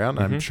leave it on the ground.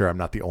 Mm-hmm. I'm sure I'm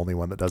not the only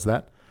one that does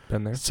that.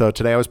 Been there. So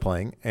today I was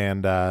playing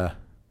and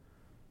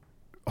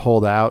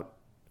holed out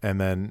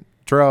and then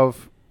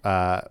drove,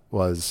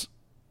 was,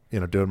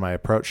 doing my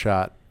approach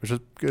shot, which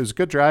it was a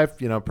good drive.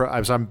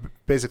 I'm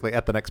basically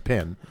at the next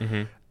pin.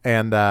 Mm-hmm.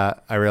 And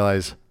I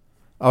realize,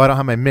 I don't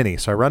have my mini.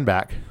 So I run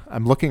back.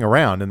 I'm looking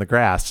around in the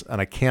grass,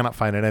 and I cannot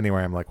find it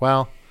anywhere. I'm like,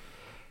 well,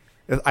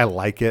 I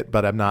like it,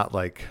 but I'm not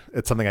like,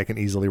 it's something I can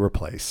easily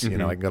replace.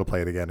 Mm-hmm. I can go to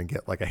play it again and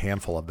get like a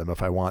handful of them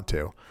if I want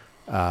to.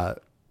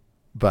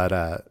 But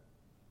I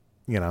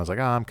was like,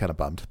 I'm kind of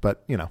bummed.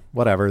 But,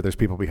 whatever. There's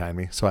people behind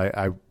me. So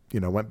I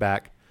went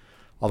back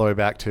all the way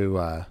back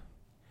to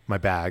my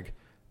bag,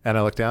 and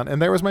I looked down,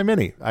 and there was my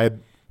mini. I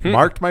had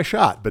marked my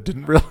shot, but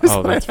didn't realize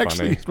that I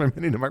actually used my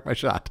mini to mark my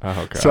shot.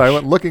 Oh, gosh. So I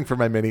went looking for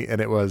my mini,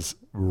 and it was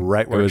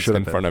right where it should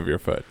have been. In front of your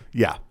foot.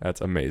 Yeah. That's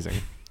amazing.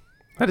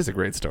 That is a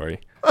great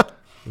story.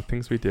 The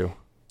things we do.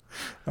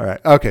 All right.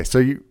 Okay. So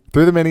you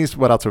through the minis,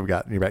 what else have we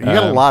got in your bag? You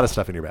got a lot of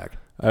stuff in your bag.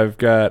 I've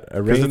got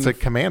a because it's a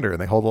Commander, and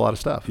they hold a lot of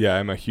stuff. Yeah,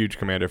 I'm a huge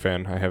Commander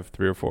fan. I have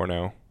 3 or 4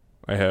 now.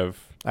 I have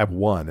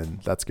 1,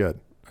 and that's good.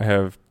 I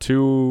have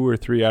 2 or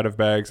 3 out of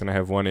bags, and I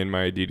have 1 in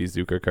my DD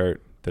Zuka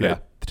cart that I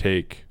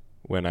take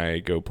when I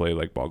go play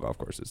like ball golf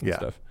courses and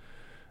stuff.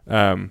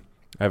 I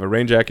have a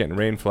rain jacket and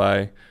rain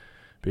fly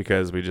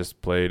because we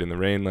just played in the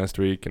rain last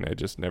week, and I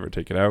just never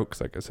take it out because,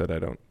 like I said, I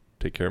don't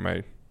take care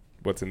of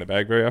what's in the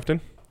bag very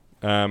often.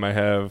 I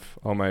have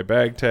all my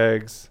bag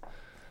tags.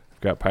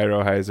 I've got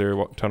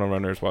Pyrohyzer, Tunnel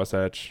Runners,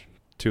 Wasatch,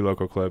 2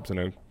 local clubs, and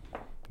a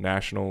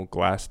national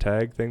glass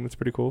tag thing that's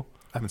pretty cool.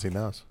 I haven't seen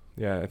those.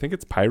 Yeah, I think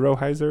it's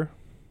Pyrohyzer.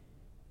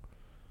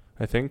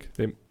 I think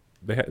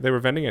they were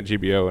vending at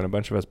GBO, and a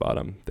bunch of us bought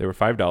them. They were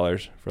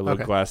 $5 for a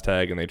little glass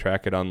tag, and they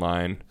track it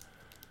online.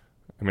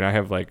 I mean, I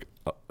have like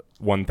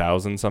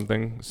 1,000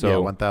 something.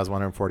 So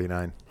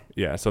 1,149.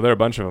 Yeah, so there are a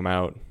bunch of them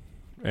out,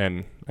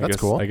 and That's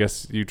cool. I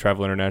guess you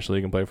travel internationally,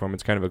 you can play for them.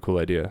 It's kind of a cool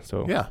idea.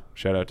 So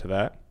shout out to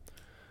that.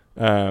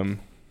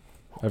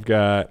 I've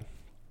got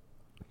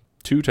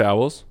 2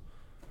 towels.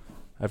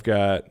 I've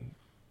got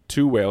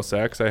 2 whale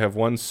sacks. I have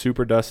 1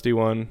 super dusty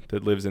one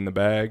that lives in the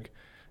bag,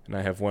 and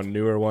I have 1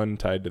 newer one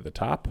tied to the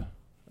top.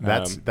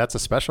 That's a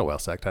special whale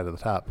sack tied to the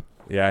top.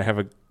 Yeah, I have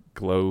a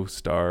Glow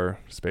Star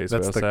space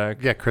whale sack.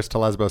 Yeah, Chris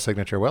Telesbo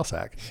signature whale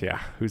sack. Yeah,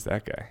 who's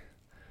that guy?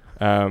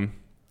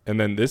 And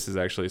then this is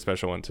actually a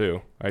special one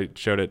too. I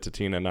showed it to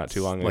Tina not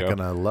too long ago. Like an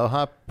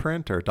Aloha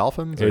print or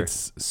Dolphins?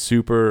 It's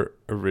super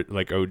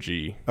like OG.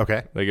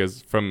 Okay. Like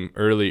it's from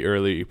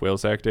early whale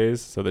sack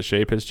days. So the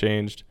shape has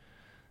changed,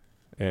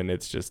 and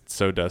it's just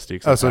so dusty.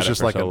 So it's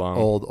just like an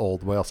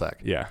old whale sack.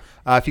 Yeah.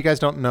 If you guys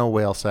don't know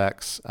whale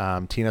sacks,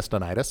 Tina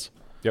Stonitis.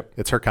 Yep.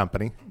 It's her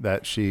company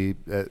that she.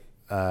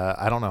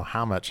 I don't know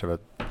how much of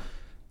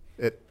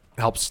it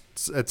helps.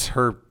 It's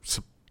her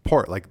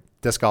support. Like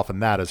disc golf,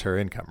 and that is her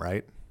income,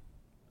 right?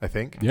 I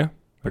think. Yeah,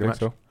 I think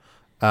so.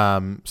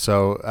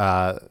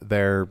 So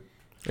they're.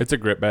 It's a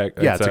grip bag.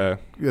 Yeah,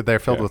 they're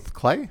filled with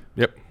clay.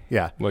 Yep.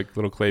 Yeah. Like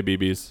little clay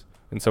BBs,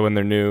 and so when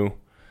they're new,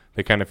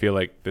 they kind of feel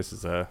like this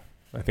is I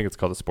think it's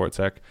called a sport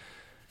sack.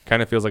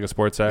 Kind of feels like a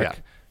sport sack, yeah.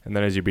 And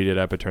then as you beat it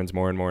up, it turns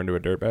more and more into a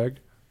dirt bag.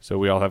 So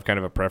we all have kind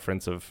of a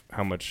preference of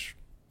how much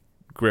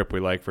grip we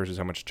like versus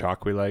how much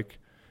chalk we like,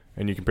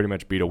 and you can pretty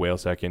much beat a whale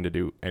sack in to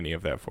do any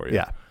of that for you.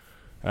 Yeah.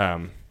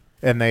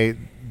 And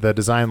the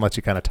design lets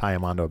you kind of tie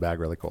them onto a bag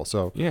really cool.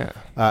 So yeah,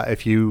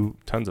 if you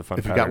tons of fun.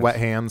 If you've got wet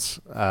hands,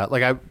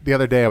 the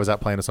other day I was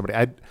out playing with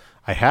somebody.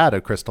 I had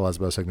a Crystal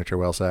Lesbo signature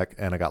whale sack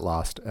and I got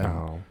lost.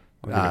 And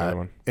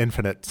one.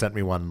 Infinite sent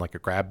me one like a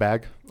grab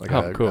bag, like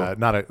cool.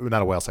 Not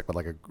a whale sack, but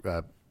like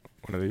a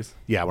one of these.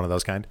 Yeah, one of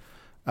those kind.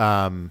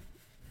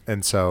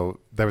 And so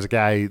there was a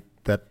guy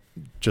that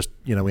just,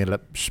 we ended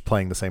up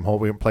playing the same hole.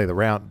 We didn't play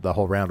the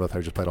whole round with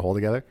her, just played a hole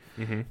together.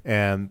 Mm-hmm.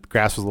 And the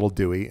grass was a little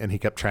dewy and he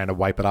kept trying to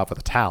wipe it off with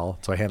a towel.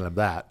 So I handed him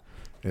that.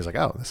 And he's like,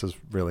 oh, this is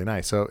really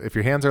nice. So if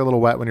your hands are a little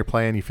wet when you're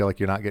playing, you feel like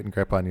you're not getting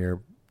grip on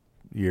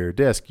your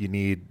disc, you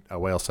need a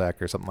whale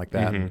sack or something like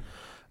that.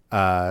 Mm-hmm.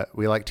 And,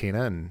 we like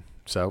Tina, and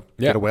so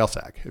get a whale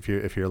sack if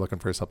you're looking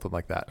for something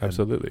like that.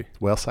 Absolutely.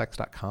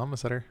 Whalesacks.com,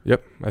 is that her?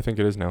 Yep, I think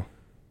it is now.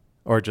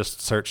 Or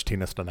just search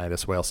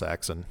tenistonitis whale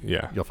sacks and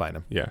Yeah. you'll find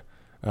them. Yeah.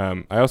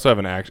 I also have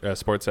a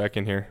sports sack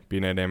in here,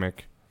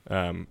 B-Dynamic.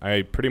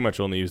 I pretty much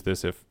only use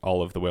this if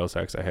all of the whale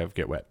sacks I have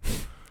get wet.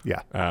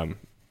 Yeah.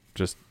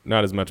 Just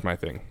not as much my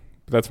thing,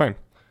 but that's fine.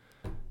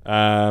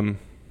 I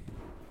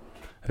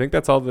think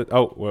that's all that.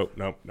 Oh, whoa,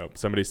 nope.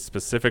 Somebody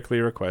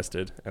specifically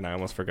requested, and I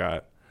almost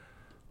forgot.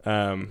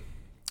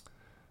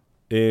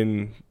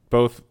 In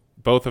both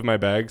of my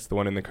bags, the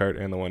one in the cart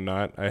and the one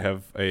not, I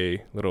have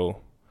a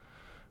little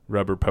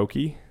rubber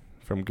pokey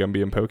from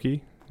Gumby and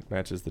Pokey. It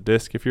matches the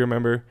disc, if you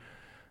remember.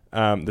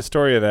 The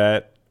story of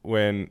that,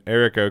 when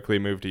Eric Oakley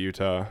moved to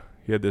Utah,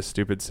 he had this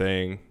stupid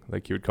saying,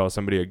 like he would call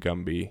somebody a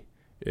Gumby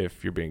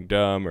if you're being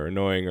dumb or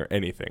annoying or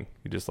anything.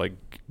 He just like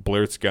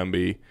blurts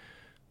Gumby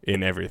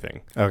in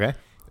everything. Okay.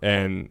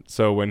 And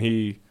so when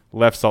he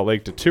left Salt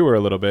Lake to tour a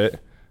little bit,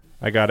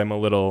 I got him a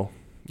little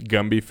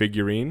Gumby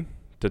figurine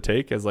to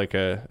take as like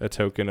a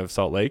token of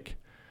Salt Lake.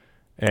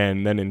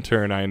 And then in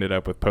turn, I ended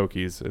up with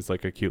Pokies as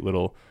like a cute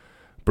little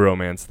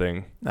bromance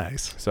thing.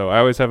 Nice. So I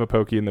always have a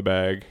Pokey in the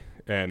bag,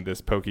 and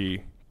this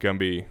Pokey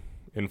Gumby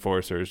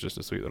Enforcer is just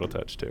a sweet little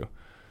touch too.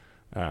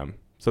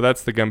 So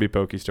that's the Gumby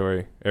Pokey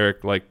story.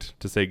 Eric liked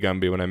to say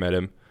Gumby when I met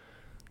him,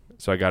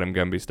 so I got him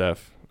Gumby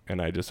stuff,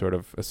 and I just sort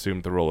of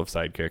assumed the role of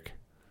sidekick.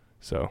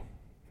 So,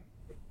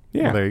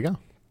 yeah. Well, there you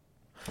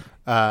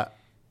go.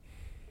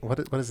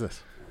 What is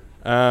this?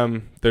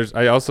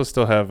 I also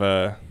still have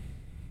a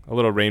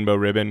little rainbow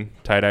ribbon,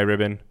 tie-dye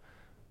ribbon,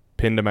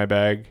 pinned to my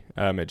bag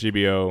at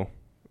GBO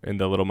in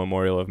the little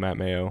memorial of Matt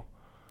Mayo.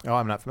 Oh,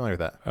 I'm not familiar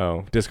with that.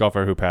 Oh, disc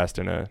golfer who passed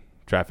in a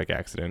traffic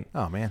accident.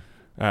 Oh, man.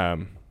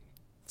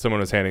 Someone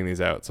was handing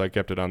these out, so I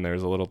kept it on there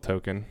as a little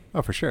token.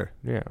 Oh, for sure.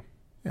 Yeah.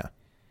 Yeah.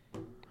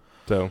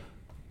 So,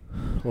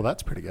 well,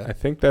 that's pretty good. I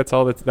think that's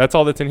all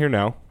that's in here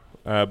now.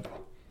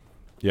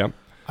 Yeah.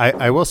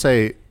 I will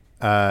say,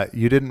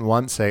 you didn't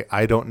once say,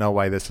 I don't know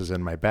why this is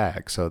in my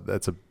bag. So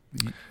that's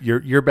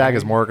your bag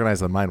is more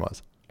organized than mine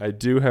was. I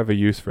do have a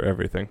use for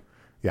everything.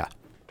 Yeah.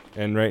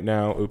 And right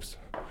now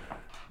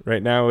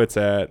it's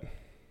at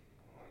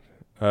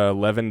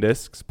 11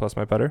 discs plus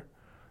my putter,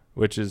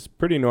 which is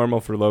pretty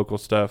normal for local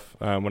stuff.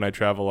 When I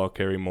travel, I'll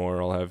carry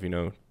more. I'll have,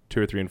 2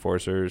 or 3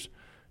 enforcers,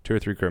 2 or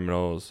 3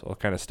 criminals. I'll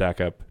kind of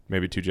stack up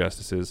maybe 2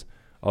 justices,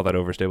 all that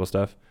overstable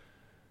stuff.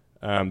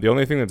 The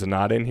only thing that's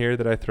not in here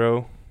that I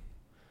throw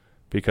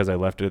because I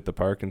left it at the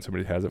park and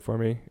somebody has it for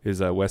me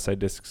is Westside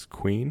Discs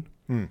Queen.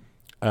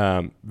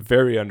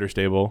 Very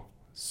understable,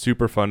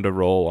 super fun to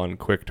roll on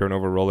quick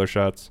turnover roller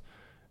shots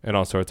and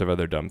all sorts of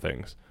other dumb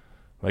things.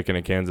 Like in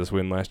a Kansas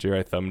win last year,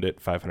 I thumbed it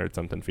 500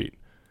 something feet.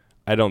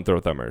 I don't throw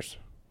thumbers.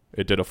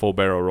 It did a full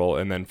barrel roll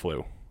and then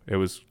flew. It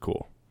was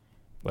cool.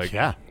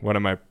 One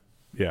of my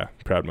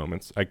proud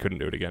moments. I couldn't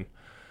do it again,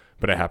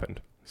 but it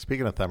happened.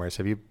 Speaking of thumbers,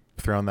 have you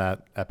thrown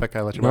that Epic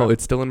I let you borrow? No,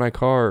 it's still in my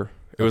car.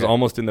 It was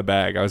almost in the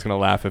bag. I was going to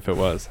laugh if it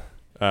was.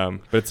 But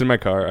it's in my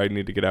car. I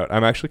need to get out.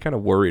 I'm actually kind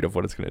of worried of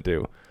what it's going to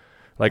do.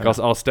 Like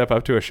I'll step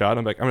up to a shot.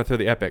 I'm like, I'm going to throw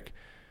the Epic.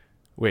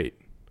 Wait,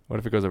 what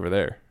if it goes over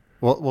there?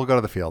 We'll go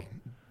to the field.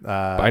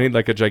 I need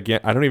like a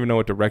gigantic. I don't even know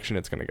what direction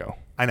it's going to go.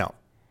 I know.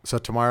 So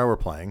tomorrow we're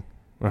playing.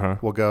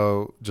 We'll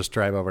go just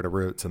drive over to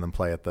Roots and then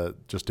play at do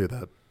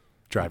the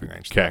driving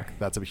range. Okay.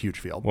 That's a huge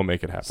field. We'll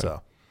make it happen.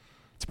 So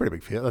it's a pretty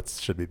big field. That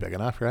should be big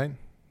enough, right?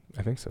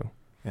 I think so.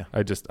 Yeah.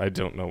 I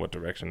don't know what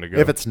direction to go.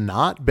 If it's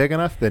not big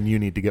enough, then you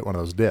need to get one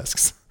of those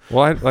discs.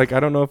 Well, I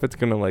don't know if it's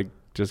going to like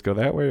just go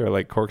that way or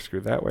like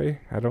corkscrew that way.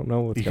 I don't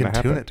know what's going to happen.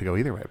 You can tune it to go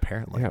either way,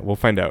 apparently. Yeah, we'll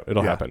find out.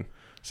 It'll happen.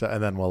 So,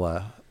 and then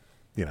we'll,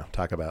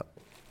 talk about,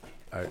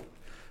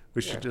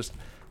 we should just,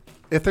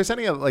 if there's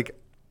any,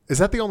 is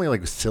that the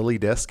only, silly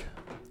disc?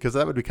 Because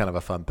that would be kind of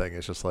a fun thing.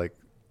 It's just,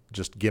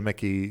 just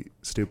gimmicky,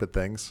 stupid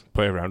things.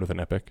 Play around with an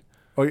Epic.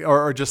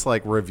 Or just,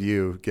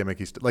 review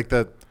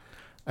gimmicky,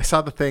 I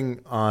saw the thing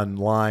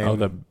online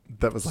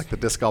that was, the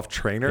disc golf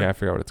trainer. Yeah, I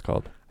forgot what it's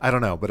called. I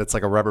don't know, but it's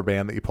like a rubber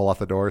band that you pull off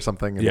the door or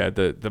something. Yeah,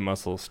 the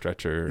muscle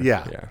stretcher.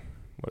 Yeah.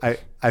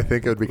 I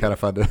think it would be kind of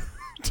fun to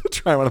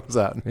try one of those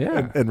out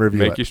and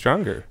review it. Make you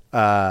stronger.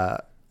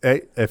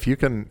 Hey, if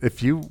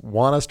you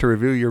want us to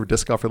review your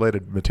disc golf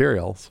related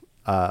materials,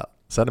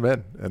 send them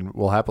in and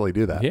we'll happily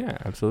do that. Yeah,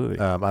 absolutely.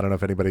 I don't know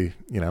if anybody,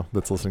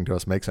 that's listening to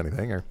us makes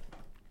anything or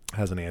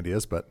has any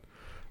ideas, but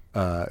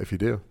if you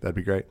do, that'd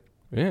be great.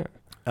 Yeah.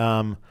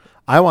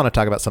 I want to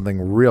talk about something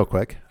real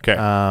quick.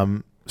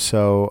 Okay.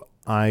 So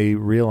I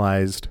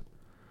realized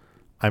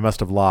I must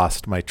have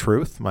lost my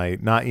Truth, my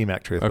not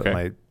EMAC Truth,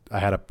 but I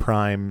had a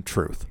Prime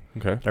Truth.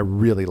 Okay. I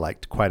really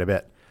liked quite a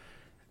bit.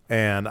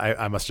 And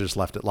I must have just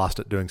lost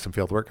it doing some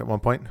field work at one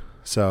point.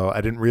 So I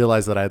didn't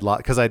realize that I'd lost,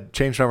 because I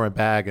changed over my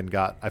bag and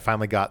I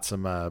finally got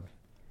some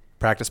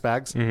practice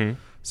bags. Mm-hmm.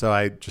 So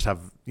I just have,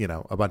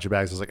 a bunch of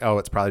bags. I was like, oh,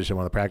 it's probably just in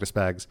one of the practice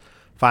bags.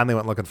 Finally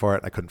went looking for it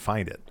and I couldn't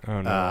find it.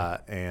 Oh, no.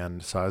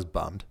 And so I was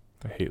bummed.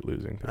 I hate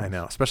losing things. I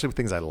know, especially with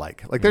things I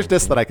like. There's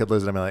discs that I could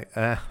lose and I'm like,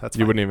 that's fine.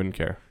 You wouldn't even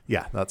care.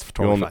 Yeah, that's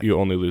totally fine. You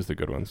only lose the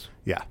good ones.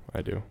 Yeah.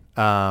 I do.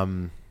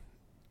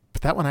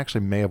 But that one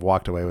actually may have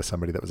walked away with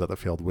somebody that was at the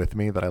field with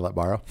me that I let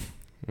borrow.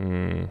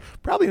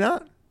 Probably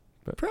not.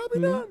 Probably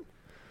not.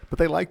 but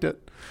they liked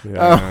it.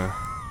 Yeah.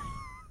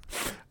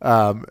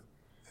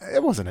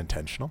 It wasn't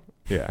intentional.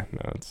 Yeah.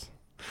 No, it's.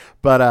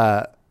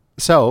 But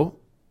so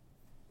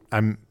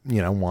I'm,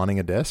 wanting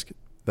a disc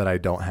that I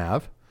don't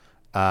have.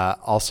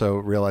 Also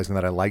realizing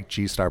that I like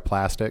G-Star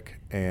plastic,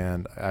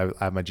 and I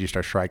have my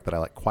G-Star Shrike that I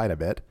like quite a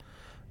bit.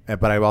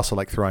 But I also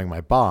like throwing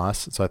my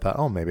Boss, so I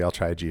thought, maybe I'll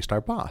try a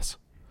G-Star Boss.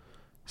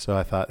 So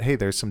I thought, hey,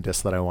 there's some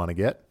discs that I want to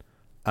get.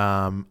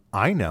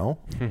 I know.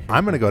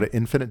 I'm going to go to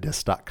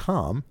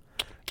infinitedisc.com,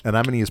 and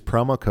I'm going to use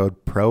promo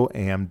code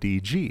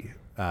PROAMDG.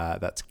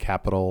 That's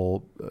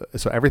capital.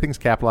 So everything's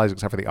capitalized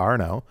except for the R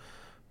and O.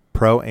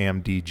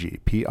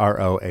 PROAMDG.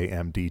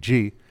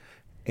 PROAMDG.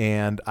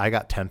 And I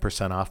got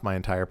 10% off my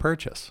entire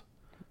purchase.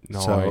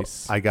 Nice.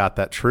 So I got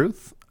that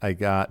Truth. I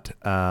got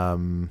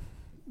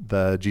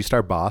the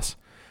G-Star Boss.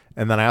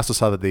 And then I also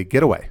saw that the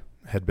Getaway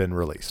had been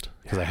released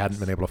because I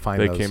hadn't been able to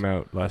find They those. came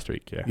out last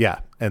week. Yeah. Yeah.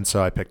 And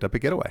so I picked up a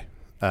Getaway.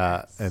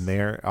 And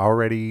they're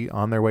already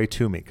on their way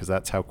to me because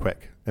that's how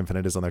quick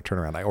Infinite is on their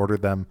turnaround. I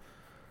ordered them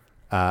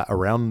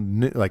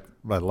around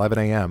 11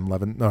 a.m.,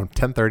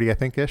 10:30, I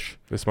think, ish.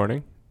 This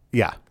morning?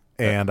 Yeah.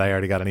 And I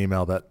already got an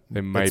email that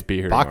it might be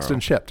here boxed tomorrow.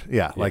 and shipped.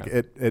 Yeah. Like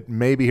it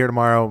may be here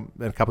tomorrow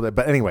in a couple of days.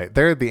 But anyway,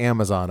 they're the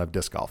Amazon of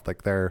disc golf.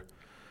 Like their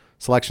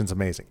selection's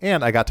amazing.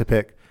 And I got to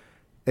pick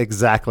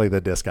exactly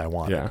the disc I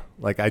wanted. Yeah.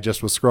 Like I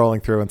just was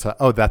scrolling through and said,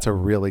 that's a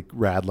really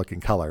rad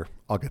looking color.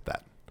 I'll get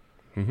that.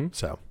 Mm-hmm.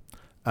 So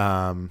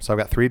I've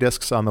got 3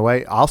 discs on the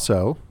way.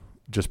 Also,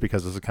 just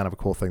because this is kind of a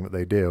cool thing that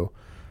they do,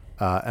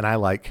 and I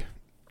like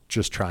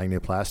just trying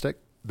new plastic.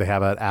 They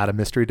have an add a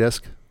mystery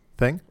disc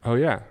thing. Oh,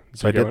 yeah.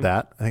 So I did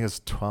that. I think it was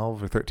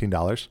 $12 or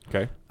 $13.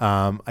 Okay.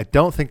 I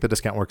don't think the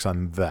discount works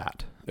on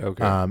that.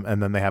 Okay.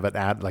 And then they have it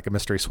add like a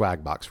mystery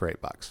swag box for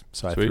 $8.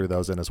 So I threw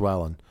those in as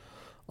well, and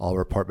I'll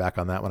report back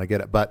on that when I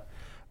get it. But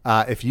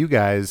if you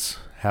guys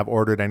have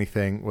ordered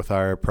anything with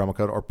our promo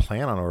code, or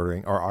plan on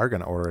ordering, or are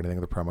going to order anything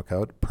with the promo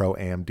code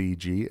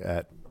PROAMDG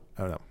at,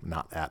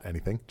 not at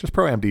anything, just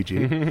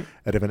PROAMDG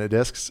at Infinite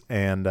Discs,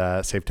 and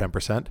save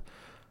 10%.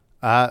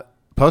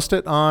 Post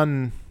it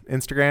on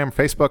Instagram,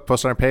 Facebook,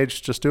 post on our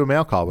page. Just do a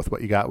mail call with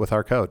what you got with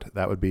our code.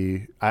 That would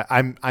be.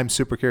 I'm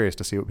super curious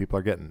to see what people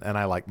are getting, and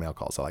I like mail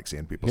calls. I like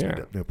seeing people's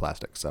new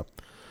plastic. So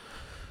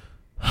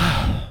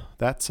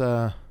that's.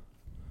 I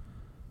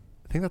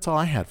think that's all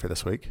I had for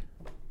this week.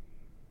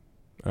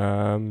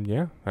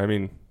 Yeah. I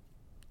mean,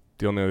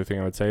 the only other thing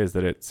I would say is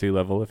that at sea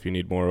level, if you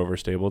need more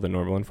overstable than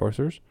normal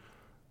enforcers,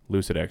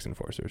 Lucid X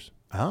enforcers.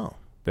 Oh,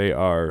 they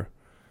are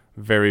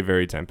very,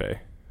 very tempeh.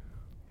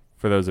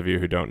 For those of you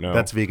who don't know,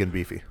 that's vegan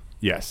beefy.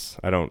 Yes,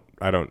 I don't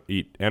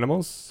eat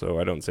animals, so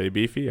I don't say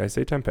beefy. I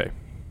say tempeh.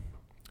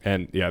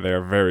 And yeah, they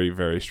are very,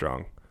 very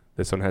strong.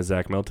 This one has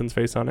Zach Milton's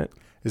face on it.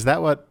 Is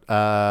that what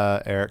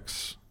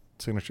Eric's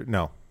signature?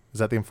 No, is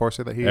that the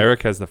enforcer that he?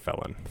 Eric has the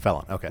Felon.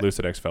 Felon, okay.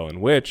 Lucid X Felon,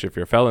 which if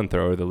you're a Felon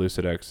thrower, the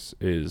Lucid X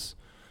is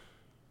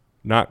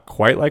not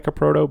quite like a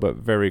proto, but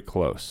very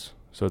close.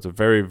 So it's a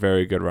very,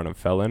 very good run of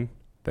Felon.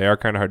 They are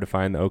kind of hard to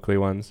find, the Oakley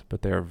ones,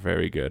 but they are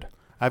very good.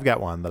 I've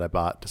got one that I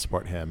bought to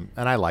support him,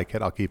 and I like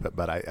it. I'll keep it,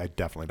 but I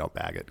definitely don't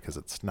bag it because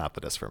it's not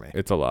the disc for me.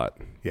 It's a lot.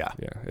 Yeah.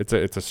 Yeah. It's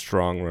a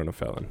strong run of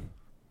Felon.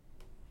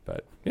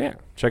 But yeah,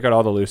 check out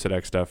all the Lucid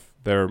X stuff.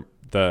 I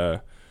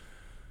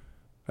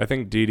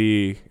think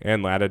DD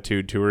and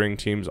Latitude touring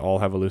teams all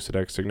have a Lucid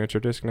X signature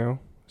disc now.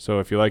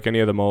 So if you like any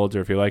of the molds, or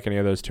if you like any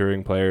of those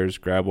touring players,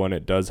 grab one.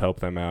 It does help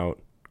them out,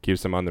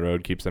 keeps them on the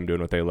road, keeps them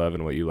doing what they love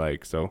and what you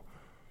like. So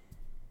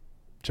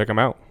check them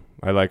out.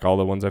 I like all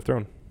the ones I've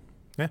thrown.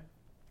 Yeah.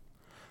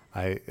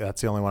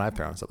 That's the only one I've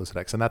thrown is the Lucid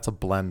X, and that's a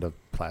blend of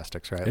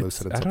plastics, right?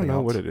 Lucid and I something don't know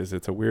else. what it is.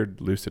 It's a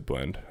weird Lucid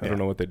blend. I don't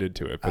know what they did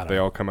to it, but they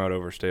all come out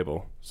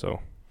overstable.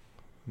 So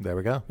there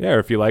we go. Yeah, or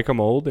if you like a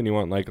mold and you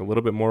want like a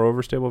little bit more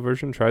overstable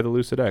version, try the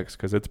Lucid X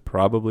because it's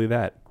probably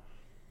that.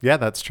 Yeah,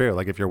 that's true.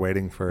 Like if you're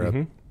waiting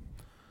for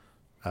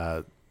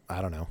I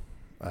don't know,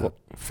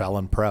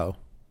 Felon Pro.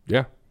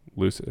 Yeah,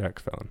 Lucid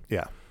X Felon.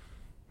 Yeah.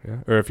 Yeah,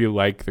 or if you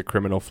like the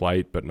criminal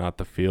flight but not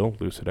the feel,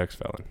 Lucid X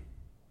Felon.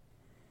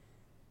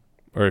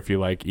 Or if you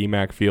like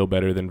EMAC feel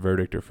better than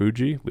Verdict or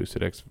Fuji,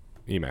 Lucid X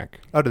EMAC.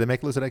 Oh, do they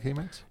make Lucid X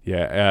EMACs?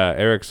 Yeah,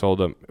 Eric sold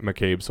them.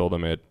 McCabe sold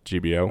them at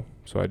GBO,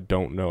 so I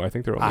don't know. I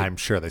think they're only... I'm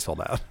sure they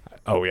sold out.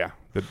 Oh, yeah.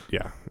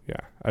 Yeah.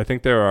 I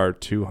think there are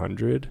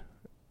 200.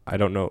 I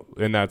don't know.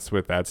 And that's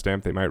with that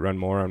stamp. They might run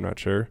more. I'm not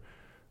sure.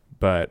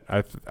 But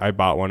I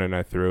bought one and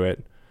I threw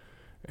it.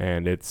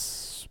 And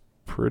it's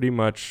pretty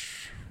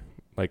much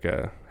like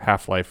a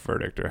Half-Life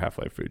Verdict or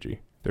Half-Life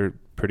Fuji. They're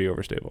pretty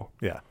overstable.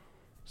 Yeah.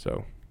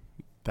 So...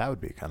 that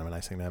would be kind of a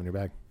nice thing to have in your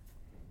bag.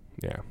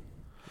 Yeah,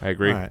 I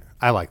agree. All right.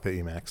 I like the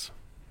EMAX.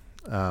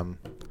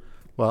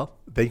 Well,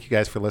 thank you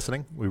guys for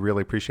listening. We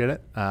really appreciate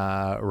it.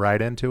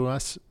 Write into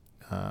us,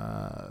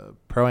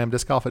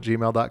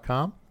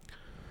 proamdiscgolf@gmail.com.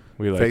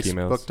 We like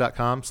emails.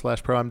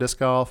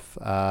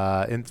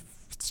 Facebook.com/proamdiscgolf.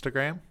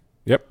 Instagram.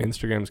 Yep,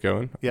 Instagram's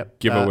going. Yep.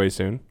 Giveaway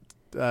soon.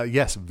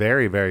 Yes,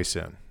 very, very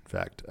soon. In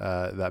fact,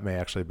 that may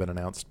actually have been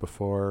announced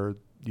before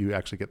you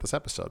actually get this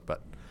episode,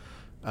 but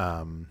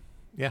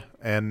Yeah,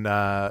 and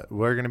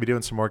we're going to be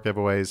doing some more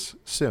giveaways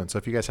soon. So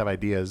if you guys have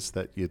ideas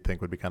that you'd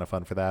think would be kind of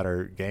fun for that,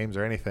 or games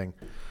or anything,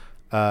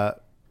 any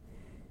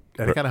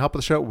kind of help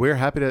with the show, we're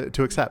happy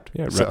to accept.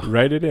 Yeah, so,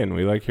 write it in.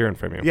 We like hearing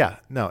from you. Yeah,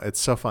 no, it's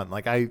so fun.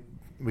 Like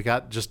we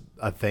got just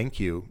a thank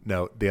you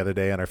note the other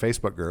day on our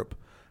Facebook group.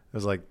 It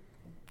was like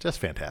just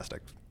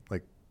fantastic.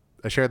 Like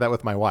I shared that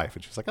with my wife,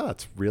 and she's like, "Oh,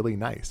 that's really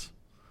nice."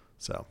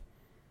 So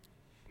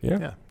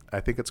yeah,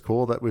 I think it's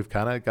cool that we've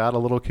kind of got a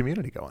little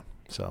community going.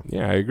 So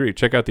yeah, I agree.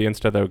 Check out the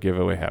Insta though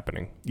giveaway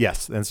happening.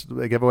 Yes, and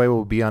the giveaway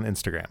will be on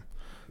Instagram.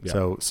 Yeah.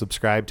 So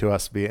subscribe to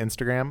us via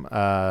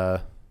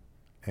Instagram,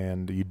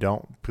 and you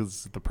don't,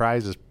 because the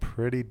prize is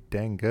pretty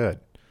dang good.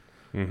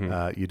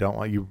 Mm-hmm. You don't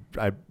want you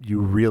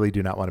really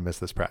do not want to miss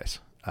this prize.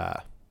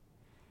 A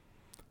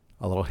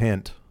little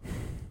hint: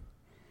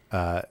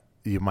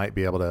 you might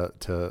be able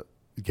to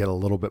get a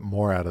little bit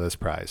more out of this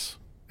prize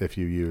if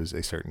you use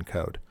a certain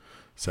code.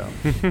 So.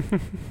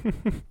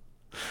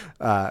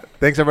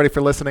 Thanks everybody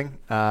for listening.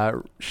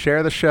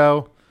 Share the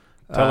show.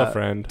 Tell a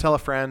friend. Tell a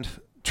friend.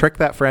 Trick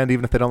that friend,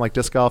 even if they don't like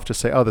disc golf. Just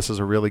say, "Oh, this is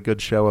a really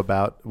good show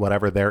about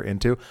whatever they're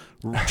into."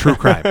 True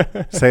crime.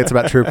 Say it's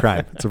about true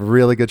crime. It's a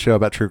really good show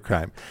about true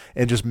crime,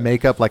 and just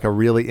make up like a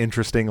really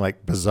interesting,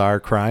 like bizarre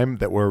crime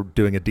that we're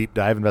doing a deep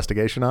dive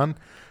investigation on,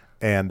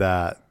 and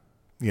then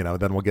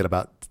we'll get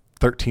about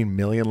 13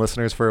 million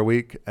listeners for a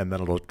week, and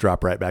then it'll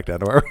drop right back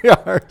down to where we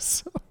are.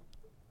 So.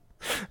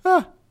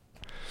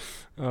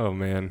 Oh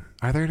man,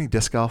 are there any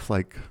disc golf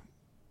like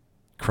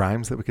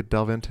crimes that we could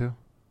delve into?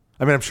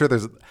 I mean, I'm sure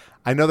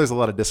I know there's a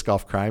lot of disc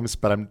golf crimes,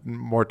 but I'm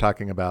more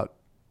talking about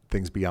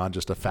things beyond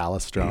just a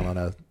phallus drawn on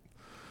a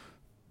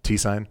T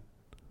sign.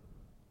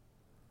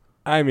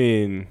 I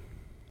mean,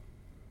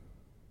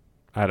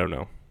 I don't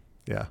know.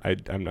 Yeah, I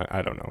don't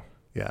know.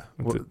 Yeah,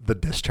 the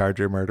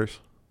discharger murders.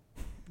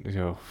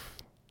 Yeah,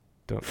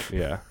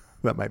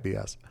 that might be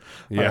us.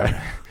 Yeah.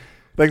 Right.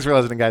 Thanks for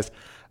listening, guys.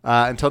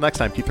 Until next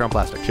time, keep throwing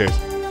plastic.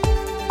 Cheers.